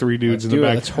at those 3 dudes Let's in the do it.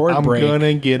 back. Let's horde I'm break.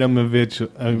 gonna get them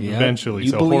eventually.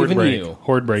 You So believe horde in break. you.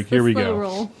 Horde break. Here we Slow go.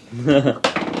 roll.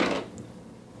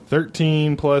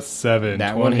 13 plus 7.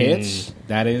 That 20. one hits.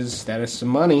 That is some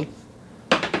money.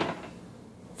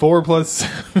 4 plus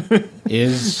 7.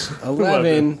 Is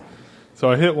 11.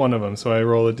 So I hit one of them. So I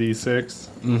roll a d6.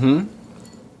 Mm-hmm.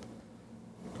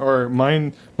 Or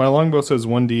my longbow says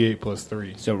 1d8 plus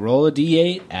 3. So roll a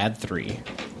d8, add 3.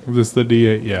 Is this the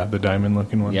d8? Yeah, the diamond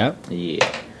looking one. Yep.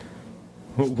 Yeah.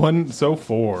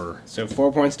 4. So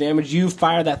 4 points damage. You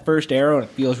fire that first arrow, and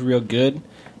it feels real good.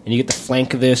 And you get the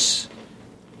flank of this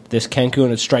Kenku,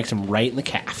 and it strikes him right in the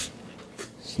calf.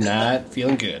 It's not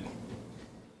feeling good.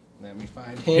 Let me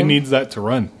find him. It needs that to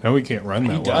run. Now we can't run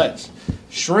that He well. does.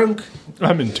 Shrunk.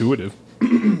 I'm intuitive.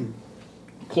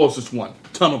 Closest one.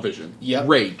 Tunnel vision. Yep.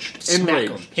 Raged. Smack him.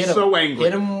 Enraged. Hit him. So angry.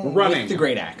 Hit him Running. with the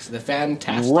great axe. The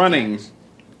fantastic Running. axe.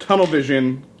 Tunnel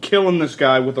vision. Killing this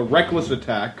guy with a reckless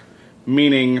attack.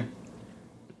 Meaning,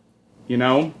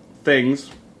 things.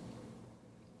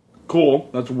 Cool.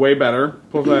 That's way better.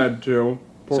 Plus I had 2.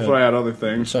 Plus So- I had other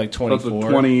things. so like That's a 24.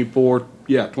 24.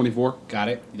 Yeah, 24. Got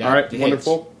it. All right, hits.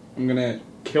 wonderful. I'm going to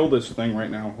kill this thing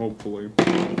right now, hopefully.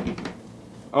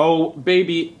 Oh,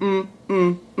 baby.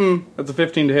 That's a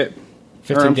 15 to hit.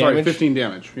 15 I'm sorry, damage? 15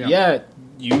 damage. Yeah. Yeah,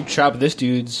 you chop this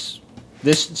dude's.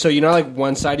 So like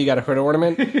one side you got a hood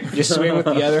ornament, you swing with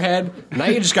the other head. Now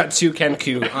you just got 2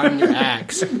 Kenku on your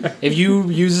axe. If you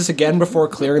use this again before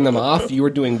clearing them off, you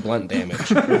were doing blunt damage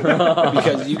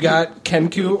because you got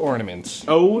Kenku ornaments.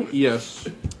 Oh, yes.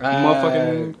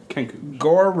 Motherfucking Kenku.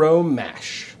 Goro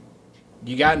Mash.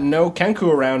 You got no Kenku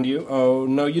around you. Oh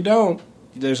no, you don't.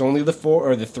 There's only the 4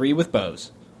 or the 3 with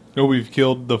bows. Oh, we've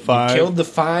killed the 5. Killed the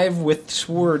 5 with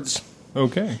swords.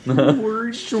 Okay.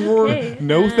 Okay,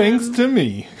 No thanks to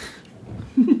me.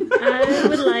 I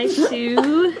would like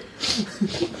to.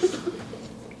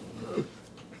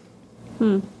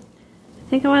 I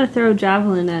think I want to throw a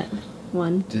javelin at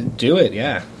one. Do it,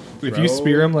 yeah. If you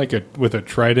spear him with a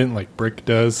trident like Brick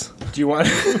does. Do you want?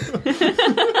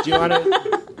 Do you want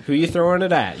to? Who are you throwing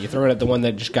it at? You throwing it at the one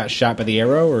that just got shot by the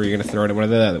arrow, or are you going to throw it at one of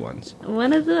the other ones?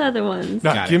 One of the other ones.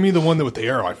 No, Got give it. me the one with the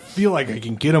arrow. I feel like I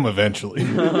can get him eventually.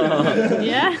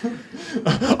 Yeah.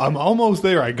 I'm almost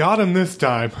there. I got him this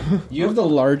time. You have the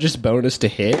largest bonus to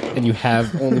hit, and you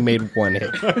have only made 1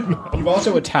 hit. You've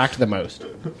also attacked the most.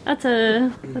 That's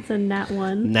a nat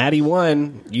 1. Natty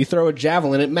 1. You throw a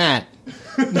javelin at Matt.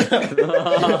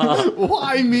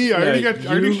 Why me? I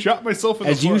already shot myself in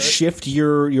the As you foot. shift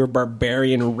your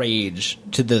barbarian rage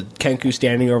to the Kenku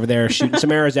standing over there shooting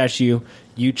some arrows at you,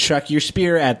 you chuck your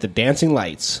spear at the dancing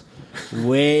lights.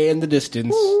 Way in the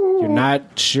distance. You're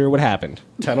not sure what happened.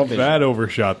 Tunnel vision. That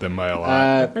overshot them by a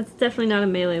lot. That's definitely not a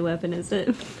melee weapon, is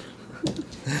it?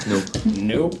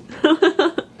 Nope.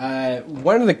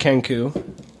 One of the Kenku,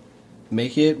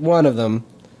 make it one of them,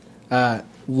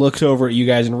 looks over at you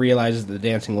guys and realizes the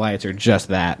dancing lights are just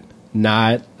that,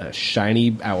 not a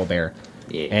shiny owlbear.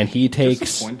 Yeah. And he takes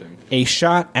Disappointing. a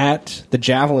shot at the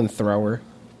javelin thrower.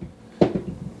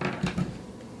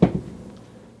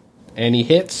 And he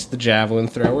hits the javelin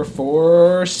thrower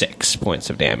for 6 points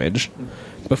of damage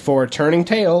before turning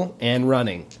tail and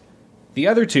running. The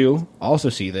other 2 also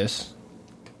see this.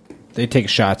 They take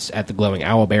shots at the glowing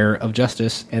owlbear of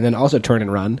justice and then also turn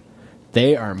and run.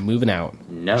 They are moving out,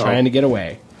 No. trying to get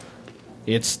away.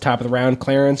 It's top of the round,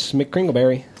 Clarence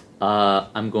McCringleberry.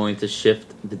 I'm going to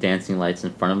shift the dancing lights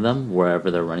in front of them wherever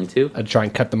they're running to. Try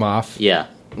and cut them off. Yeah.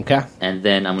 Okay. And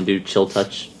then I'm going to do chill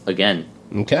touch again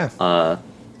Okay.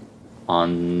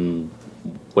 on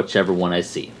whichever one I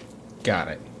see. Got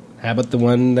it. How about the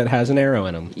one that has an arrow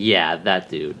in him? Yeah, that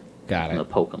dude. Got I'm going it.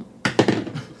 to poke him.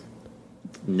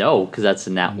 No, because that's a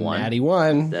nat 1. Natty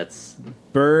 1. That's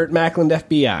Burt Mackland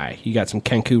FBI. You got some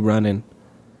Kenku running,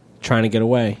 trying to get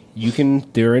away.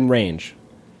 They're in range.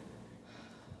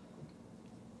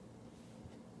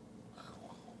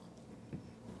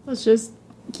 Let's just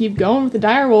keep going with the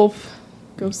direwolf.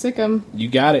 Go sick him. You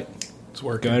got it. It's Go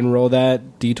working. ahead and roll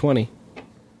that D20.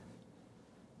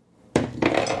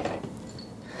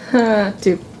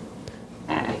 2.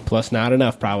 Plus not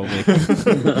enough, probably.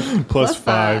 Plus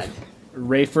 5.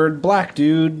 Rayford Black,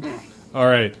 dude. All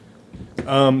right.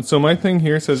 So my thing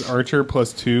here says Archer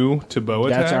plus 2 to bow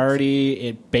attacks. That's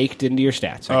already baked into your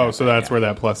stats. Oh, so that's where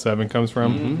that plus 7 comes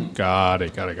from? Got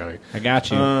it. I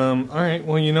got you. All right.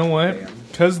 Well, you know what?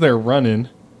 Because they're running,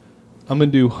 I'm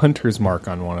going to do Hunter's Mark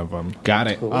on one of them. Got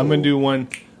it. I'm going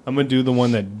to do the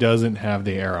one that doesn't have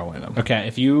the arrow in them. Okay,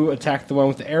 if you attack the one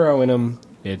with the arrow in him,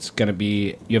 It's going to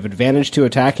be, you have advantage to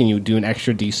attack, and you do an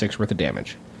extra d6 worth of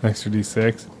damage. Extra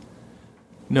D6.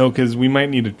 No, because we might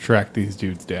need to track these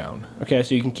dudes down. Okay,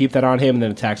 so you can keep that on him and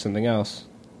then attack something else.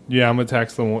 Yeah, I'm gonna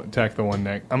attack the one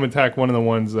next. I'm gonna attack one of the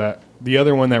ones the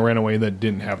other one that ran away that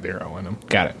didn't have the arrow in him.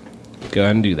 Got it. Go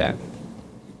ahead and do that.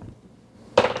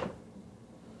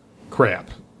 Crap.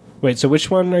 Wait, so which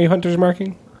one are you hunters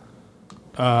marking?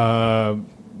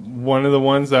 One of the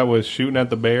ones that was shooting at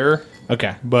the bear,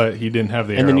 Okay. but he didn't have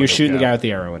the arrow. And then you're in him. shooting the Yeah. guy with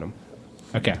the arrow in him.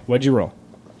 Okay, what'd you roll?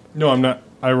 No, I'm not.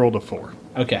 I rolled a 4.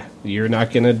 Okay, you're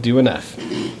not going to do enough.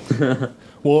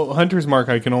 Well, Hunter's Mark,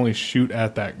 I can only shoot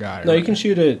at that guy. No, right? you can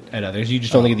shoot it at others. You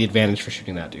just only get the advantage for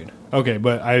shooting that dude. Okay,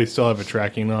 but I still have a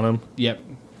tracking on him. Yep,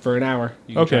 for an hour.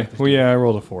 You can Okay, track this well, dude. yeah, I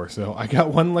rolled a 4, so I got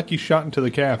one lucky shot into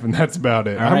the calf, and that's about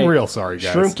it. All I'm right. real sorry,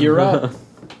 guys. Shrunk, you're up.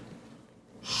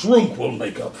 Shrunk will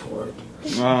make up for it.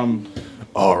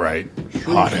 All right.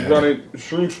 Hothead.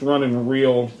 Shrink's running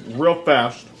real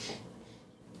fast.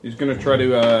 He's gonna try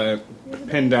to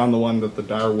pin down the one that the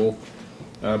dire wolf,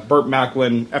 Burt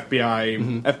Macklin,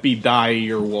 FBI, FB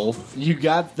dire wolf. You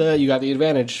got the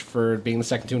advantage for being the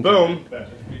second to in Boom.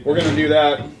 We're gonna do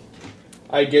that.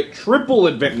 I get triple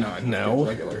advantage. No.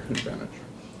 Regular advantage.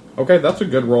 Okay, that's a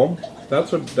good roll.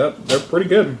 They're pretty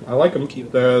good. I like them.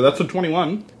 That's a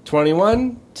 21.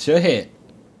 21 to hit.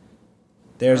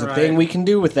 There's All a thing right. we can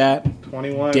do with that.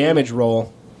 21 Damage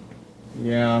roll.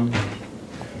 Yeah.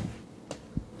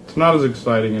 It's not as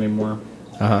exciting anymore.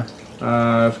 Uh-huh.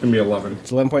 It's gonna be 11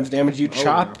 It's 11 points of damage. You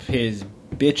chop his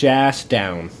bitch ass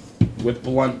down. with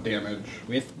blunt damage.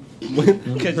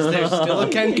 Because there's still a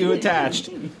Kenku attached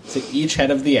to each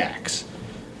head of the axe.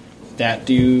 That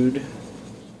dude,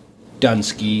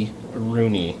 Dunsky,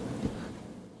 Rooney.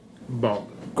 Boom.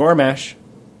 Gormash.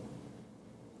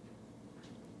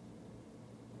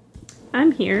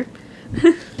 I'm here.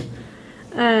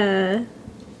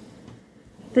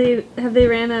 They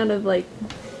ran out of like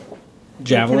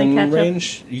Javelin catch up?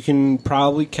 range. You can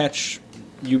probably catch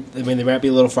you. I mean, they might be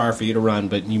a little far for you to run,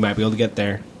 but you might be able to get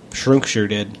there. Shrunk sure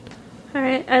did. All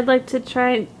right, I'd like to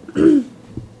try and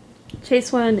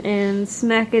chase one and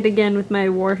smack it again with my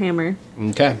warhammer.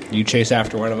 Okay, you chase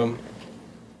after one of them.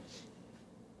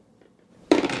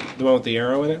 The one with the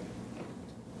arrow in it.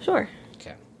 Sure.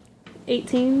 Okay,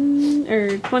 18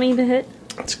 or 20 to hit.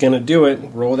 it's gonna do it.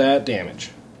 Roll that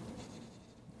damage.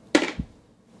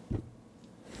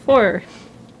 4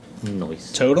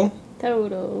 Nice. Total.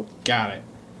 total. Got it.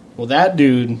 Well, that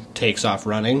dude takes off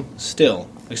running still.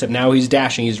 Except now he's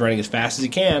dashing. He's running as fast as he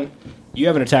can. You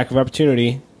have an attack of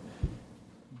opportunity.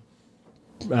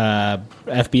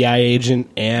 FBI agent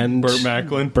and Burt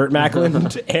Macklin. Burt Macklin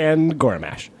and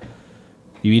Gormash.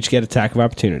 You each get attack of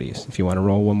opportunities. If you want to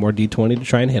roll one more d20 to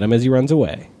try and hit him as he runs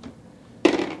away.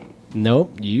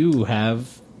 Nope, you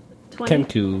have 20.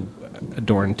 Kenku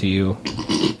adorned to you.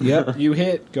 Yep, you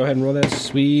hit. Go ahead and roll that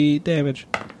sweet damage.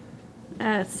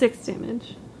 6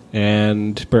 damage.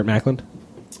 And Burt Macklin?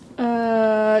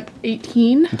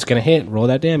 18. It's going to hit. Roll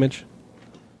that damage.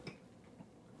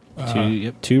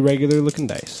 Two regular looking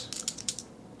dice.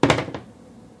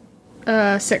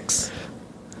 6.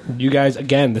 You guys,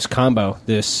 again, this combo,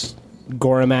 this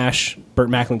Goramash, Burt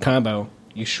Macklin combo,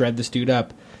 you shred this dude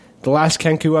up. The last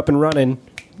Kenku up and running,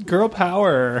 Girl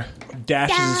power.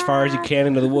 dashes as far as he can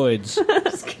into the woods.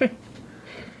 Just kidding.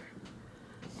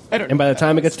 I don't And by the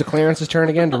time it gets to Clarence's turn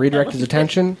again to redirect his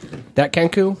attention, that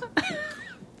Kenku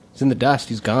is in the dust.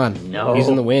 He's gone. No. He's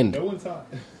in the wind. No one's hot.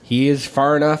 He is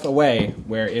far enough away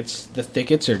where it's the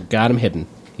thickets are got him hidden.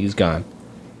 He's gone.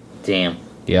 Damn.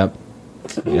 Yep.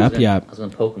 I Yep. was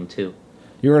gonna poke him too.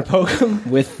 You're going to poke him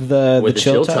with the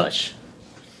chill touch.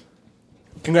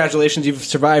 Congratulations, you've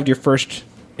survived your first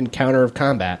encounter of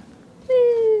combat.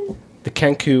 The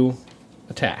Kenku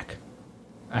attack.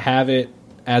 I have it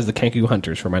as the Kenku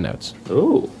hunters for my notes.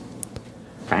 Ooh.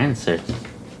 Fancy.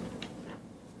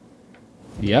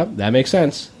 Yep, that makes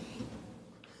sense.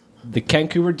 The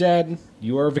Kenku are dead.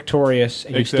 You are victorious,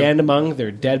 and you Except- stand among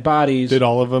their dead bodies. Did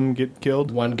all of them get killed?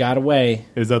 One got away.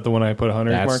 Is that the one I put a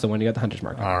 100 That's mark? the one you got the hunter's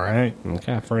mark. All right.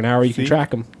 Okay, for an hour you can See?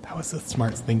 track them. That was a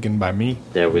smart thinking by me.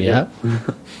 There we Yep. go.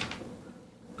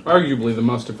 Arguably the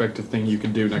most effective thing you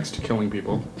can do next to killing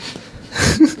people.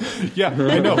 Yeah,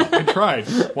 I know. I tried.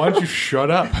 Why don't you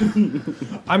shut up?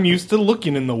 I'm used to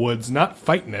looking in the woods, not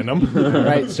fighting in them. All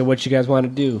right, so what you guys want to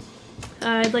do?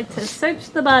 I'd like to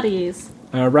search the bodies.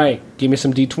 All right, give me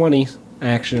some D20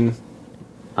 action.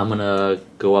 I'm gonna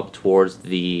go up towards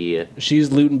the.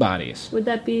 She's looting bodies. Would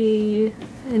that be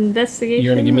investigation?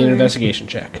 You're going to give me an or- investigation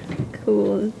check.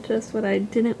 Cool. Just what I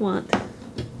didn't want.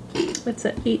 It's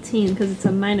a 18 because it's a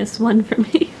 -1 for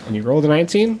me. And you rolled a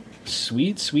 19?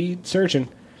 Sweet searching.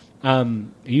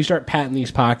 You start patting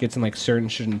these pockets and like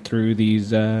searching through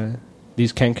these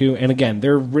kenku, and again,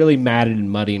 they're really matted and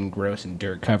muddy and gross and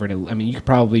dirt covered. I mean, you could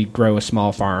probably grow a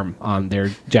small farm on their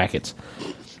jackets.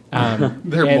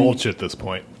 They're mulch at this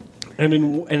point. And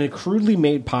in a crudely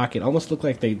made pocket, almost looked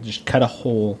like they just cut a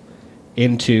hole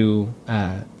into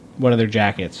one of their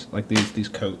jackets, like these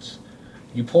coats.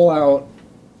 You pull out,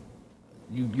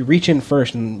 you reach in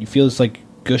first, and you feel this like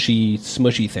gushy,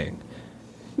 smushy thing,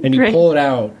 and you Right. pull it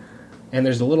out, and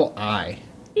there's a little eye.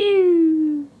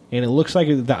 Ew. And it looks like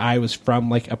the eye was from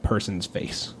like a person's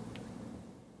face,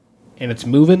 and it's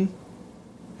moving,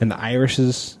 and the iris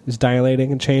is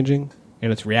dilating and changing,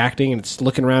 and it's reacting, and it's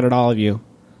looking around at all of you.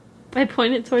 I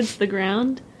point it towards the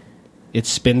ground. It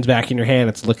spins back in your hand.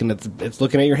 It's looking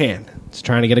at your hand. It's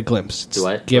trying to get a glimpse. It's Do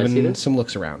I see giving this? some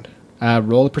looks around.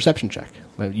 Roll a perception check.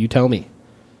 You tell me.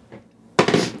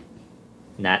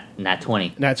 Nat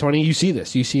 20. Nat 20. You see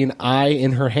this. You see an eye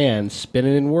in her hand,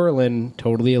 spinning and whirling,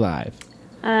 totally alive.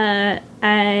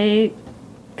 I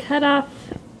cut off.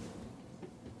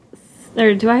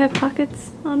 Or do I have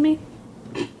pockets on me?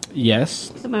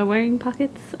 Yes. Am I wearing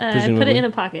pockets? I put Presumably. it in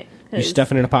a pocket. You 'cause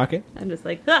stuff it in a pocket. I'm just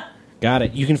like, ah! Got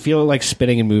it. You can feel it like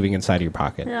spinning and moving inside of your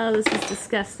pocket. Oh, this is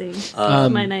disgusting. This is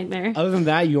my nightmare. Other than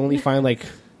that, you only find like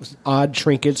odd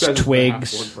trinkets, Says it's the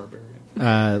twigs. half-orc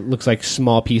barbarian. Looks like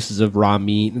small pieces of raw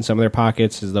meat in some of their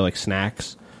pockets, as though like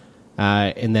snacks,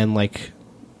 and then like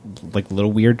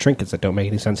little weird trinkets that don't make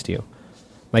any sense to you,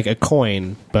 like a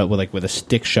coin, but with a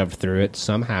stick shoved through it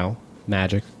somehow.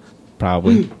 Magic,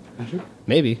 probably.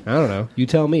 Maybe, I don't know. You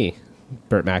tell me,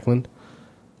 Burt Macklin.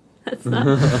 That's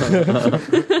not.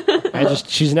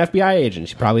 She's an FBI agent.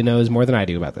 She probably knows more than I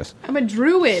do about this. I'm a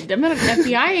druid. I'm not an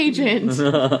FBI agent.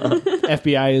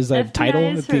 FBI is a FBI title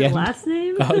is at the her end. last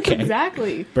name? Okay,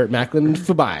 Exactly. Burt Macklin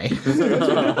Fabai.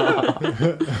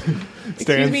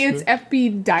 Excuse me, it's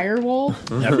FB Direwolf.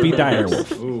 FB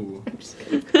Direwolf.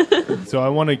 Ooh. So I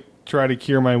want to try to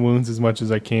cure my wounds as much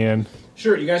as I can.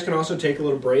 Sure, you guys can also take a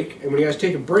little break, and when you guys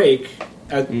take a break,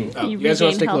 you guys can also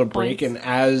regain take a little health break, points. and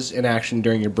as an action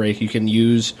during your break, you can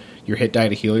use your hit die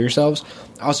to heal yourselves.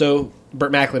 Also,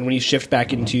 Burt Macklin, when you shift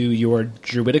back into your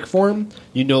druidic form,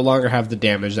 you no longer have the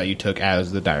damage that you took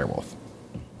as the direwolf.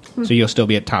 So you'll still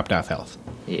be at topped off health.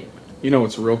 Yeah. You know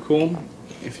what's real cool?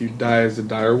 If you die as a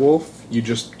direwolf,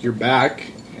 you're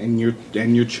back and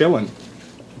you're chilling.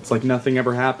 It's like nothing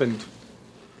ever happened.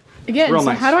 Again, Real so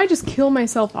nice. how do I just kill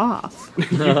myself off?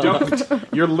 You don't.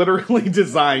 You're literally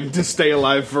designed to stay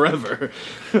alive forever.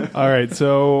 All right,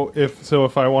 so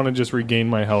if I want to just regain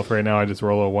my health right now, I just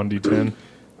roll a 1d10.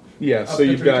 Yeah, so to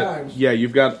you've 3 got times.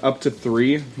 you've got up to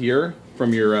 3 here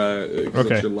from your 'cause Okay.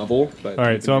 that's your level. But All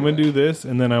right, so I'm gonna do this,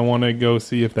 and then I want to go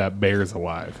see if that bear's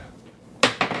alive.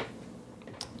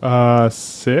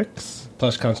 6.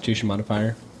 Plus Constitution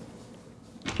modifier,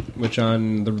 which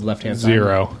on the left-hand side.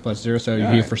 0. Plus 0, so you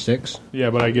Yeah. heal for 6. Yeah,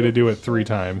 but I get to do it 3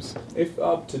 times. if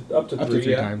up to Up to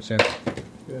 3 times, yeah.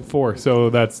 4, so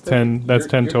that's 10. That's You're-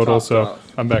 10 you're total. topped So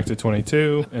off. I'm back to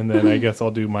 22, and then I guess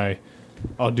I'll do my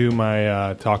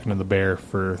talking to the bear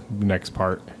for the next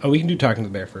part. Oh, we can do talking to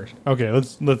the bear first. Okay,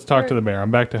 let's talk to the bear. I'm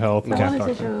back to health. I Okay.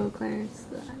 wanted to show Clarence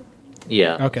that.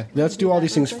 Yeah. Okay, let's do all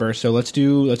these things first. So let's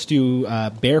do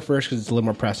bear first because it's a little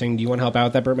more pressing. Do you want to help out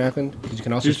with that, Burt Macklin? Because you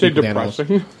can also you say speak with animals. A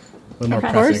depressing. little more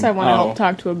Of course, pressing. I want to Oh. help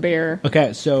talk to a bear.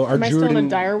 Okay, so our Am I still in a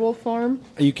druid. direwolf form?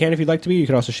 You can if you'd like to be. You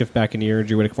can also shift back into your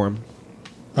druidic form.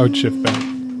 I would shift back.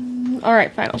 All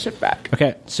right, fine. I'll shift back.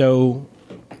 Okay, so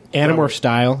Animorph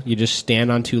style, you just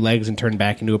stand on 2 legs and turn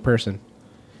back into a person.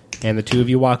 And the two of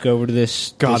you walk over to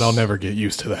this. God, this- I'll never get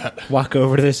used to that. walk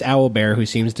over to this owl bear who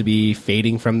seems to be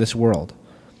fading from this world.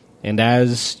 And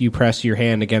as you press your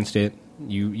hand against it,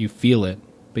 you feel it,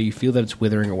 but you feel that it's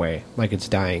withering away, like it's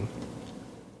dying.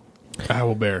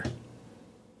 Owl bear.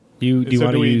 Do you So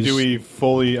want to use? do we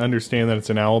fully understand that it's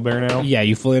an owl bear now? Yeah,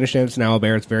 you fully understand it's an owl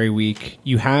bear. It's very weak.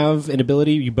 You have an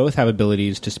ability. You both have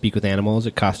abilities to speak with animals.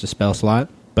 It costs a spell slot,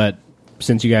 but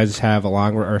since you guys have a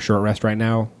long or a short rest right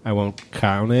now, I won't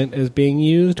count it as being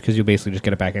used because you'll basically just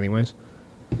get it back anyways.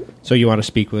 So you want to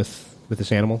speak with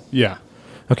this animal? Yeah.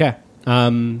 Okay.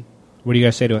 What do you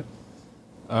guys say to it?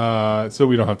 So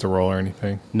we don't have to roll or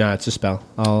anything. No, it's a spell.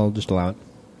 I'll just allow it.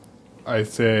 I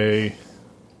say,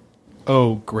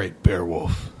 "Oh, great bear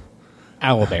wolf,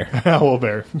 Owl bear. owl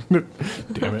bear."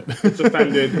 Damn it! It's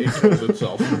offended. It kills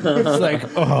itself. It's like,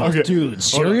 oh, Okay. dude,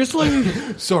 seriously?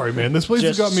 Sorry, man. This place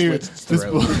has Just got me. slits its This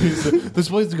throat. this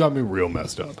place has got me real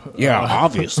messed up. Yeah,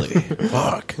 obviously.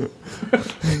 Fuck.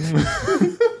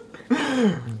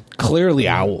 Clearly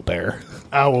owl bear.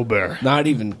 Owl bear. Not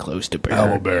even close to bear.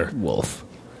 Owl bear. Wolf.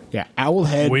 Yeah, owl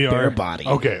head, We bare are body.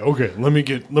 Okay. Let me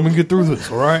get through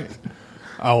this. All right,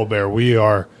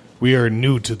 Owlbear. We are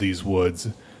new to these woods,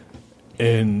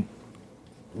 and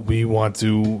we want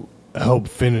to help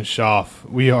finish off.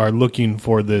 We are looking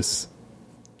for this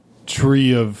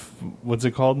tree of what's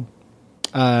it called?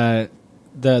 The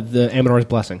Amador's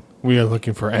blessing. We are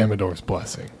looking for Amador's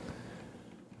blessing.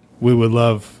 We would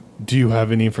love. Do you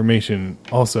have any information?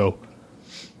 Also,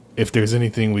 if there's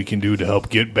anything we can do to help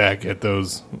get back at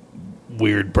those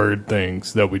weird bird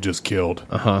things that we just killed.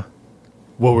 Uh-huh.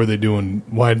 What were they doing?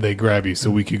 Why did they grab you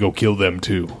so we could go kill them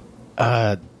too?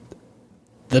 The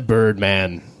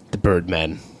birdmen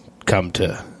come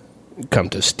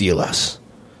to steal us.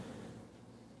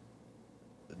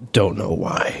 Don't know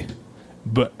why.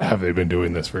 But have they been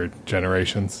doing this for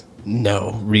generations?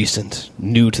 No, recent.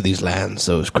 New to these lands,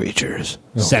 those creatures.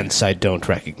 Okay. Sense I don't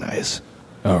recognize.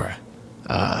 All right.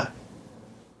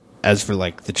 As for,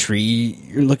 like, the tree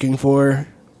you're looking for,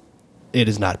 it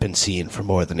has not been seen for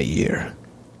more than a year.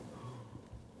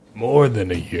 More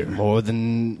than a year. More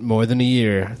than a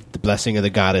year. The blessing of the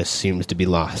goddess seems to be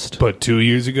lost. But 2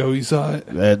 years ago you saw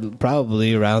it?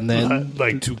 Probably around then.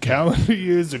 Like 2 calendar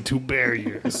years or 2 bear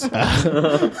years?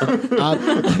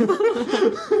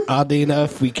 Oddly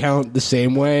enough, we count the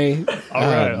same way.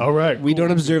 All right. We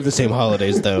don't observe the same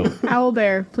holidays, though.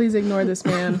 Owlbear, please ignore this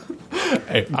man.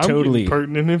 Hey, I'm Totally. getting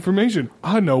pertinent information.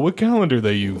 I know what calendar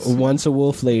they use. Once a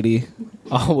wolf lady,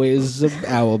 always an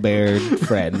owlbear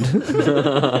friend.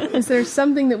 Is there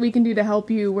something that we can do to help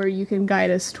you where you can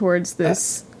guide us towards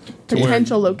this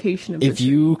potential location of the If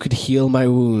you could heal my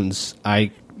wounds,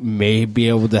 I may be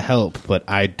able to help, but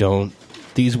I don't.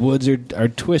 These woods are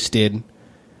twisted,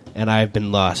 and I've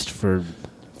been lost for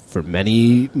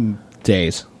many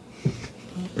days.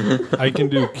 I can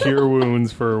do cure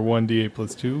wounds for 1d8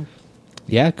 plus 2.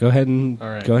 Yeah, go ahead and All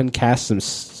right. cast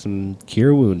some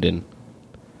cure wound in.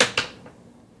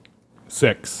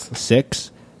 6.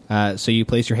 6. So you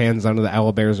place your hands onto the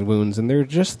owlbear's wounds, and they're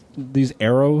just these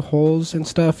arrow holes and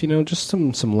stuff, just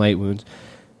some light wounds.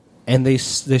 And a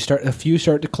few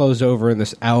start to close over, and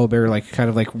this owlbear kind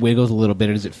of wiggles a little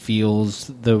bit as it feels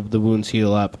the wounds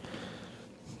heal up.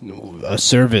 A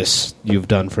service you've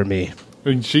done for me.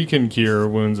 And she can cure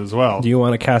wounds as well. Do you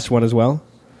want to cast one as well?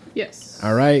 Yes.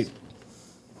 All right,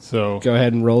 So go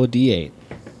ahead and roll a d8.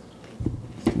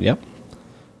 Yep.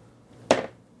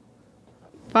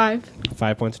 5.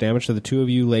 5 points of damage. So the two of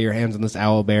you lay your hands on this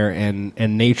owlbear,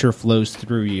 and nature flows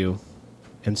through you.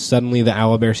 And suddenly the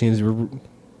owlbear seems to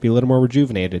be a little more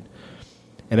rejuvenated.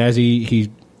 And as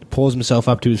he pulls himself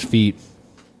up to his feet,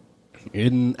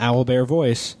 in owlbear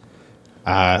voice,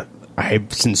 I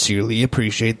sincerely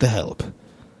appreciate the help.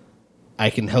 I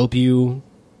can help you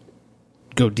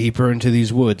go deeper into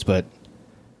these woods, but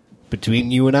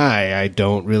between you and I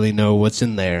don't really know what's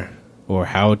in there or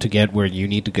how to get where you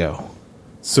need to go.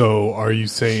 So are you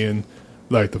saying,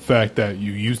 the fact that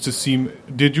you used to see...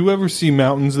 Did you ever see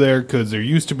mountains there? Because there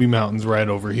used to be mountains right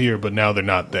over here, but now they're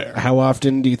not there. How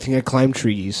often do you think I climb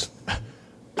trees?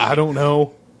 I don't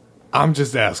know. I'm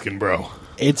just asking, bro.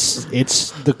 It's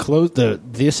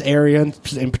this area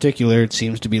in particular. It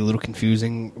seems to be a little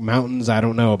confusing. Mountains I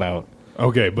don't know about,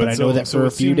 Okay, but I know that so for a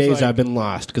it few seems days like- I've been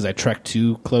lost because I trekked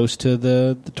too close to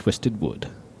the twisted wood,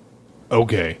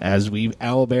 Okay. as we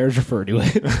owlbears refer to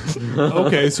it.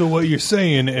 Okay, so what you're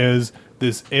saying is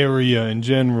this area in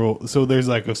general, so there's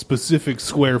a specific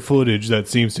square footage that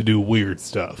seems to do weird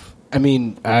stuff. I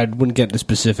mean, I wouldn't get into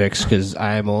specifics because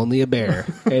I am only a bear,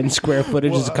 and square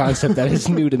footage is a concept that is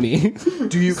new to me.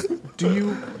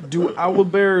 Do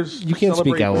owlbears? You can't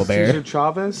speak celebrate owlbear. Cesar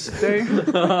Chavez Day?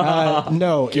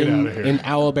 No, Get in outta here.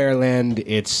 Owlbear Land,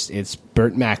 it's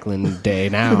Burt Macklin Day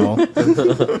now.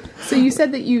 So you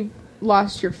said that you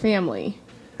lost your family.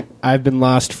 I've been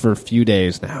lost for a few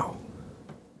days now.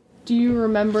 Do you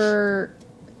remember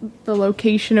the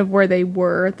location of where they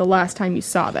were the last time you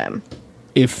saw them?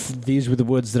 If these were the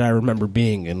woods that I remember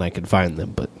being in, I could find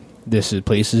them, but this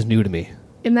place is new to me.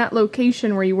 In that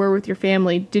location where you were with your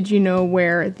family, did you know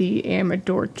where the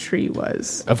Amador tree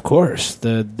was? Of course,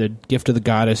 the gift of the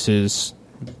goddess is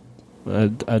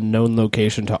a known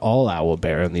location to all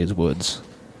owlbear in these woods.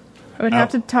 I would have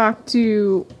to talk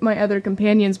to my other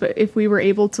companions, but if we were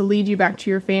able to lead you back to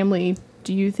your family,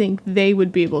 do you think they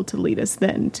would be able to lead us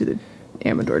then to the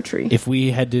Amador tree? If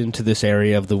we head into this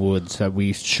area of the woods,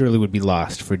 we surely would be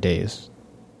lost for days.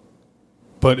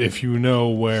 But if you know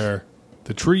where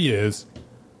the tree is,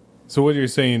 so what you're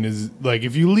saying is,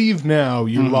 if you leave now,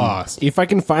 you're lost. If I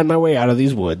can find my way out of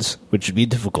these woods, which would be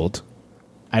difficult,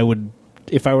 I would.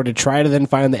 If I were to try to then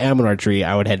find the Amador tree,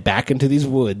 I would head back into these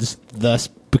woods, thus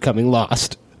becoming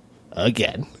lost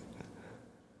again.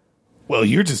 Well,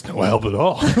 you're just no help at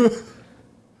all.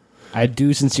 I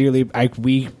do sincerely.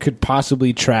 We could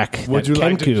possibly track Would you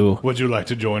Kenku. would you like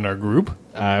to join our group?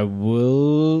 I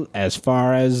will, as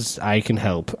far as I can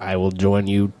help, I will join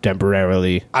you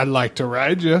temporarily. I'd like to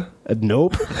ride you.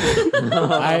 Nope.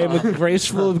 I am a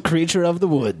graceful creature of the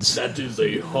woods. That is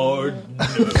a hard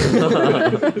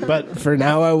no. But for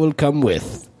now, I will come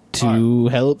with to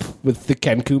help with the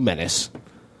Kenku menace.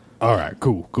 All right,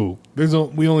 cool.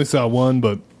 We only saw one,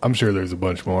 but I'm sure there's a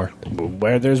bunch more.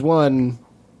 Where there's 1,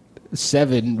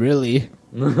 7, really.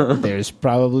 There's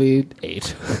probably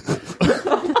 8.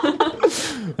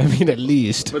 I mean, at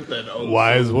least. But then,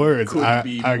 Wise words. could I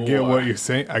be get more. what you're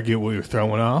saying. I get what you're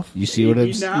throwing off. You see what I'm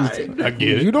Maybe saying? 9. I get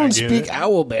it. You I don't get speak it.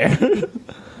 owl bear.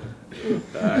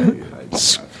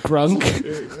 Grunk.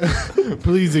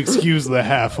 Please excuse the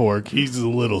half orc. He's a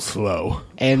little slow.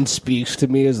 And speaks to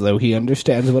me as though he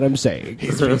understands what I'm saying. He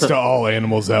speaks to all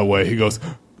animals that way. He goes,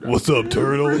 "What's up,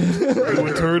 turtle? You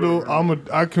a turtle?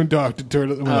 I can talk to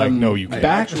turtle." I'm like, "No, you I can't."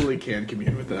 actually can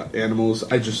commune with the animals.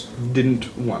 I just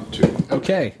didn't want to.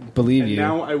 Okay, believe And you.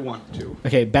 now I want to.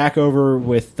 Okay, back over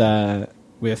with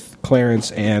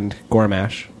Clarence and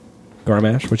Gormash.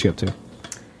 Gormash, what you up to?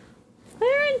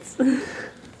 Clarence.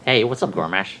 Hey, what's up,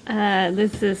 Gormash?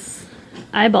 This is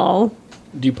eyeball.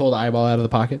 Do you pull the eyeball out of the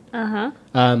pocket? Uh-huh.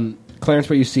 Clarence,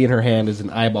 what you see in her hand is an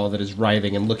eyeball that is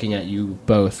writhing and looking at you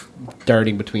both,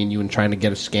 darting between you and trying to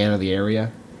get a scan of the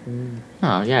area.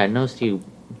 Oh, yeah, I noticed you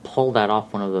pulled that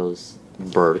off one of those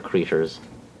bird creatures.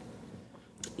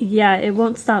 Yeah, it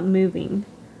won't stop moving.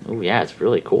 Oh, yeah, it's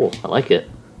really cool. I like it.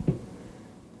 Do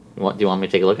you want me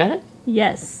to take a look at it?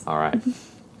 Yes. All right.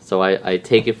 So I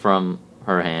take it from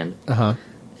her hand, Uh-huh.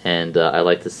 and I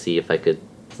like to see if I could,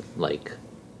 like,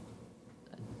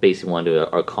 basically want to do an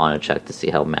Arcana check to see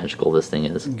how magical this thing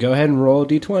is. Go ahead and roll a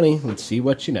d20. Let's see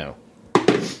what you know.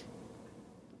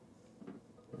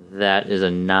 That is a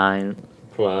 9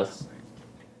 plus.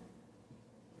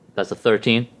 That's a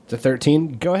 13. It's a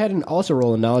 13. Go ahead and also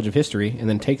roll a knowledge of history, and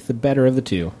then take the better of the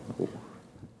two.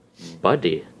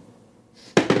 Buddy.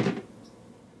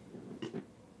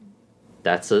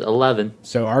 That's a 11.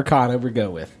 So Arcana we go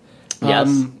with.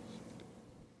 Yes.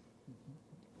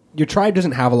 Your tribe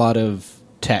doesn't have a lot of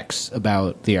texts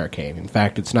about the arcane. In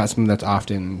fact, it's not something that's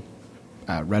often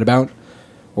read about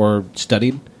or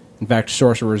studied. In fact,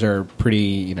 sorcerers are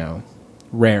pretty,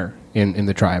 rare in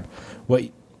the tribe. What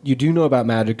you do know about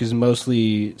magic is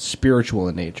mostly spiritual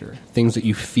in nature, things that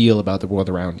you feel about the world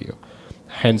around you.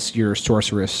 Hence your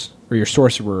sorceress or your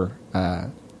sorcerer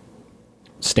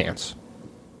stance,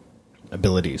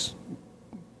 abilities.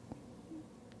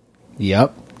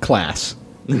 Yep, class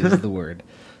is the word.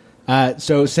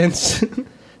 So since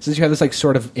you have this like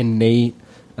sort of innate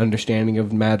understanding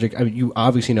of magic, I mean, you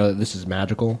obviously know that this is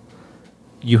magical.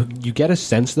 You get a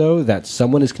sense though that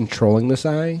someone is controlling this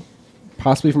eye,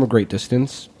 possibly from a great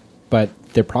distance, but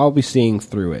they're probably seeing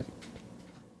through it.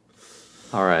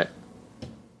 All right.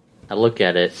 I look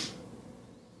at it.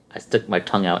 I stick my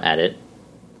tongue out at it,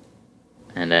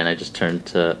 and then I just turn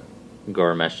to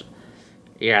Gormesh.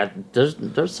 Yeah,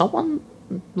 there's someone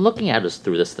looking at us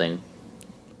through this thing.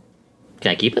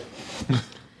 Can I keep it?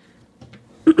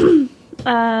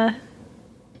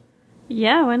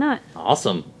 Yeah, why not?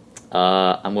 Awesome.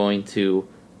 I'm going to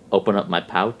open up my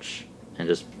pouch and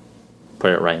just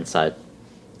put it right inside.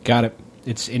 Got it.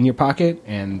 It's in your pocket,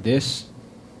 and this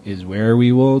is where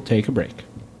we will take a break.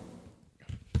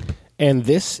 And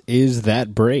this is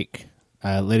that break.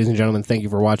 Ladies and gentlemen, thank you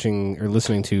for watching or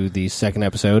listening to the second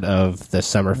episode of the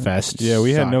Summerfest. Yeah,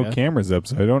 we had no saga. cameras up,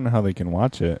 so I don't know how they can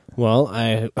watch it. Well,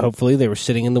 hopefully they were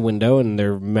sitting in the window and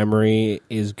their memory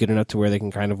is good enough to where they can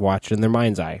kind of watch it in their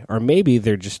mind's eye. Or maybe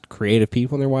they're just creative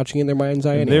people and they're watching in their mind's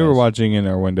eye. They were anyways. watching in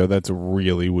our window. That's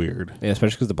really weird. Yeah,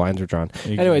 especially because the blinds are drawn.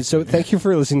 Anyway, so thank you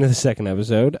for listening to the second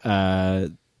episode.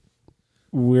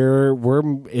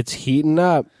 It's heating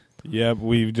up. Yep,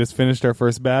 we just finished our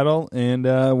first battle, and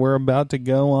we're about to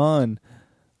go on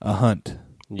a hunt.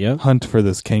 Yep. Hunt for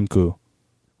this Kenku.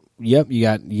 Yep, you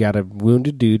got a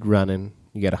wounded dude running.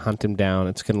 You got to hunt him down.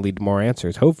 It's going to lead to more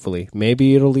answers. Hopefully,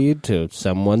 maybe it'll lead to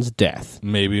someone's death.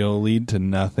 Maybe it'll lead to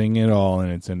nothing at all,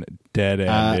 and it's a dead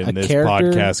end, and this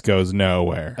character- podcast goes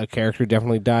nowhere. A character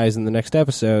definitely dies in the next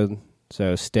episode,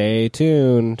 so stay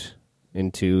tuned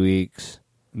in 2 weeks.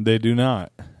 They do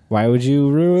not, Why would you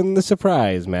ruin the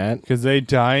surprise, Matt? because they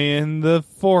die in the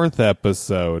 4th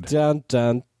episode. Dun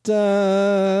dun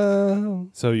dun.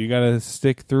 So you got to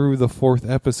stick through the 4th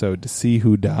episode to see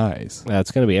who dies.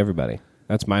 That's going to be everybody.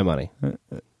 That's my money.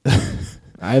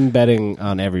 I'm betting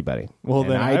on everybody. Well,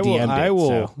 And then I will. DM'd it, I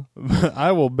will. so-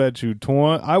 I will bet you.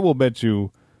 I will bet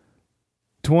you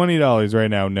 $20 right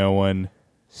now. No one.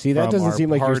 See, that from doesn't our seem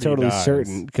like you're party totally dies.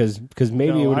 certain because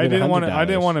maybe it No, would have been $100. I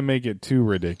didn't want to make it too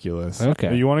ridiculous.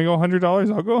 Okay. You want to go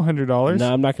 $100? I'll go $100.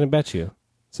 No, I'm not going to bet you.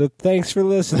 So thanks for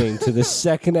listening to the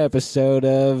second episode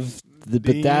of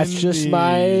But That's Just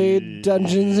My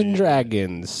Dungeons and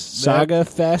Dragons Saga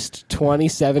Fest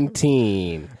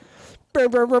 2017.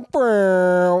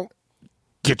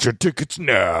 Get your tickets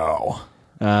now.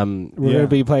 We're going to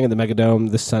be playing at the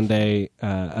Megadome this Sunday.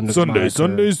 Under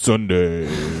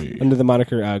the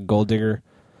moniker Gold Digger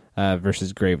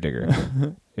versus Grave Digger.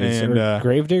 And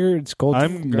Grave Digger, it's Gold.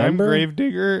 I'm Grave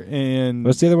Digger, and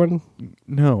what's the other one?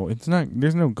 No, it's not.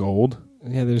 There's no gold.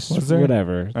 Yeah, there's Was there?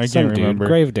 whatever. I Some can't dude, remember.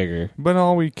 Grave Digger. But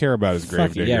all we care about is Grave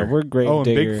Fuck it, Digger. yeah, we're Grave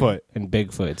Digger. And Bigfoot. And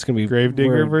Bigfoot. It's going to be Grave Digger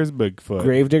we're versus Bigfoot.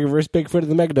 Grave Digger versus Bigfoot at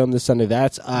the Megadome this Sunday.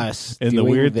 That's us. And the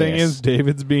doing weird thing this. is,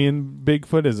 David's being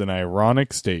Bigfoot is an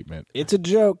ironic statement. It's a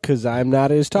joke because I'm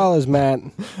not as tall as Matt.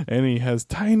 And he has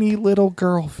tiny little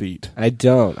girl feet. I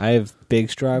don't. I have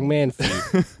big, strong man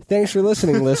feet. Thanks for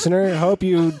listening, listener. Hope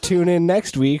you tune in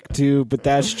next week to But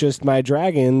That's Just My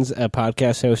Dragons, a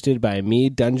podcast hosted by me,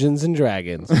 Dungeons and Dragons.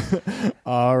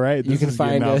 All right. This You can is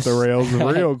find getting us off the rails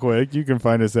real quick. You can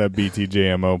find us at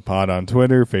BTJMO Pod on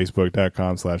Twitter,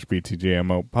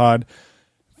 Facebook.com/BTJMO Pod.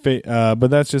 But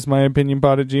that's just my opinion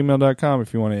pod at gmail.com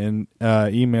if you want to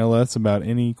email us about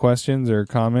any questions or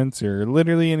comments or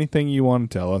literally anything you want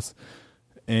to tell us.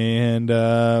 And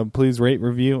please rate,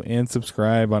 review, and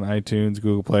subscribe on iTunes,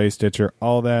 Google Play, Stitcher,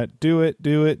 all that. Do it.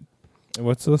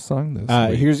 What's the song this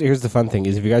week? Here's the fun thing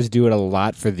is if you guys do it a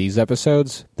lot for these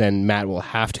episodes, then Matt will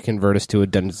have to convert us to a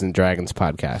Dungeons and Dragons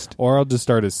podcast. Or I'll just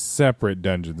start a separate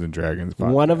Dungeons and Dragons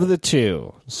podcast. One of the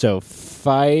two. So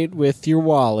fight with your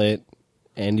wallet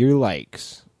and your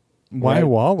likes. Why Right?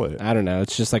 wallet? I don't know.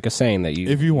 It's just like a saying that you...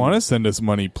 If you want to send us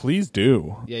money, please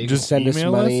do. Yeah, you just can send us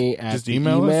email money at Just the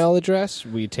email us. email address.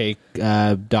 We take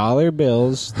dollar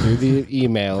bills through the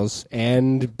emails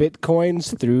and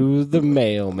bitcoins through the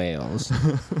mails.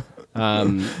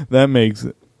 That makes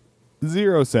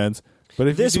 0 sense. But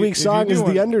if This you do, week's if you song do is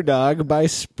want- The Underdog by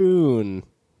Spoon.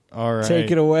 All right.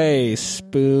 Take it away,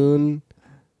 Spoon.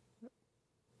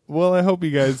 Well, I hope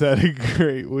you guys had a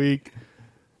great week.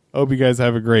 Hope you guys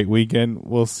have a great weekend.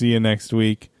 We'll see you next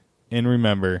week. And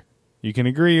remember, you can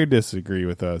agree or disagree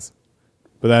with us,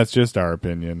 but that's just our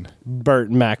opinion. Burt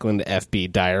Macklin to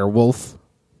FB Direwolf.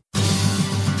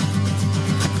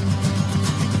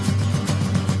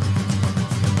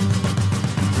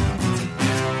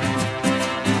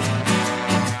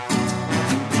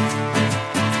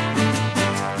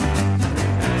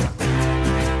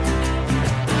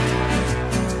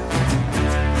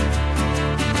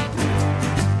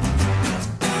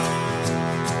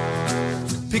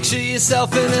 Picture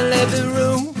yourself in a living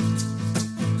room,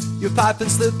 your pipe and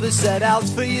slippers set out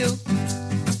for you.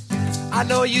 I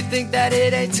know you think that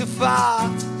it ain't too far,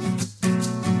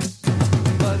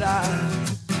 but I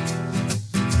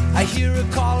hear a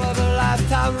call of a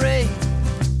lifetime ring.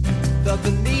 Felt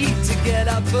the need to get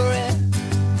up for it.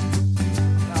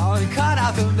 Oh, and cut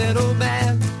out the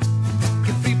middleman,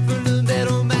 get free from the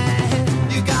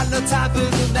middleman. You got no time for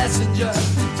the messenger.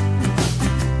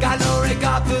 Got no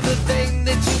regard for the thing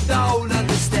that you don't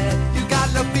understand. You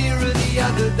got no fear of the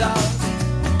underdog.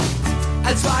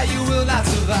 That's why you will not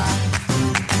survive.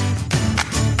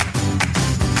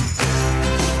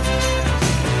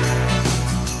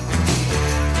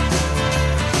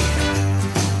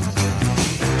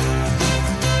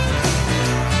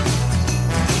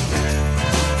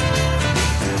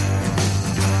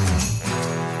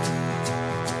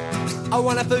 I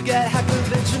wanna forget how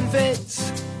convention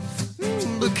fits.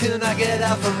 But can I get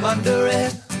out from under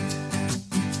it?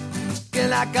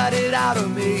 Can I cut it out of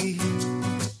me?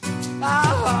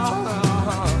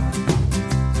 Oh.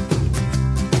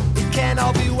 It can't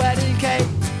all be wedding cake.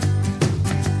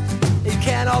 It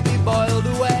can't all be boiled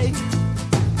away.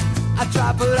 I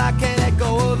try but I can't let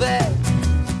go of it.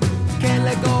 Can't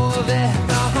let go of it.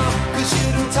 Cause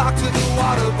you don't talk to the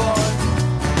water boy.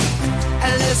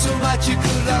 And there's so much you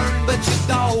could learn, but you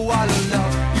don't wanna know.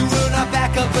 You will not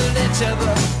back up an inch of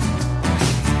it.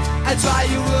 That's why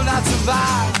you will not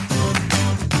survive.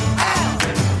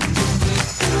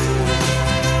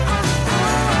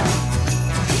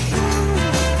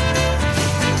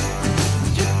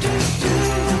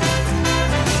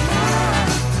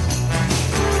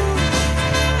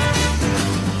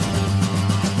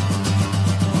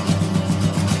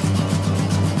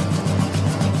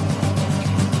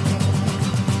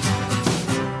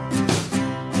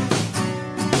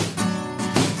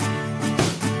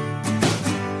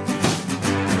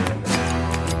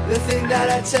 The thing that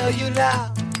I tell you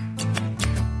now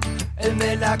It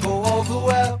may not go over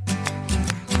well.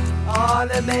 Oh,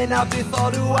 and it may not be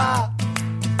thought a while.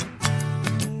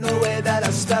 No way that I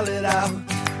spell it out.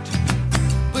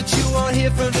 But you won't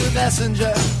hear from the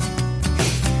messenger.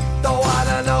 Don't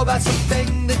wanna know about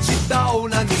something that you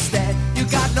don't understand. You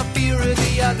got no fear of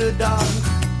the underdog.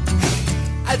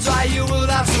 That's why you will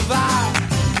not survive.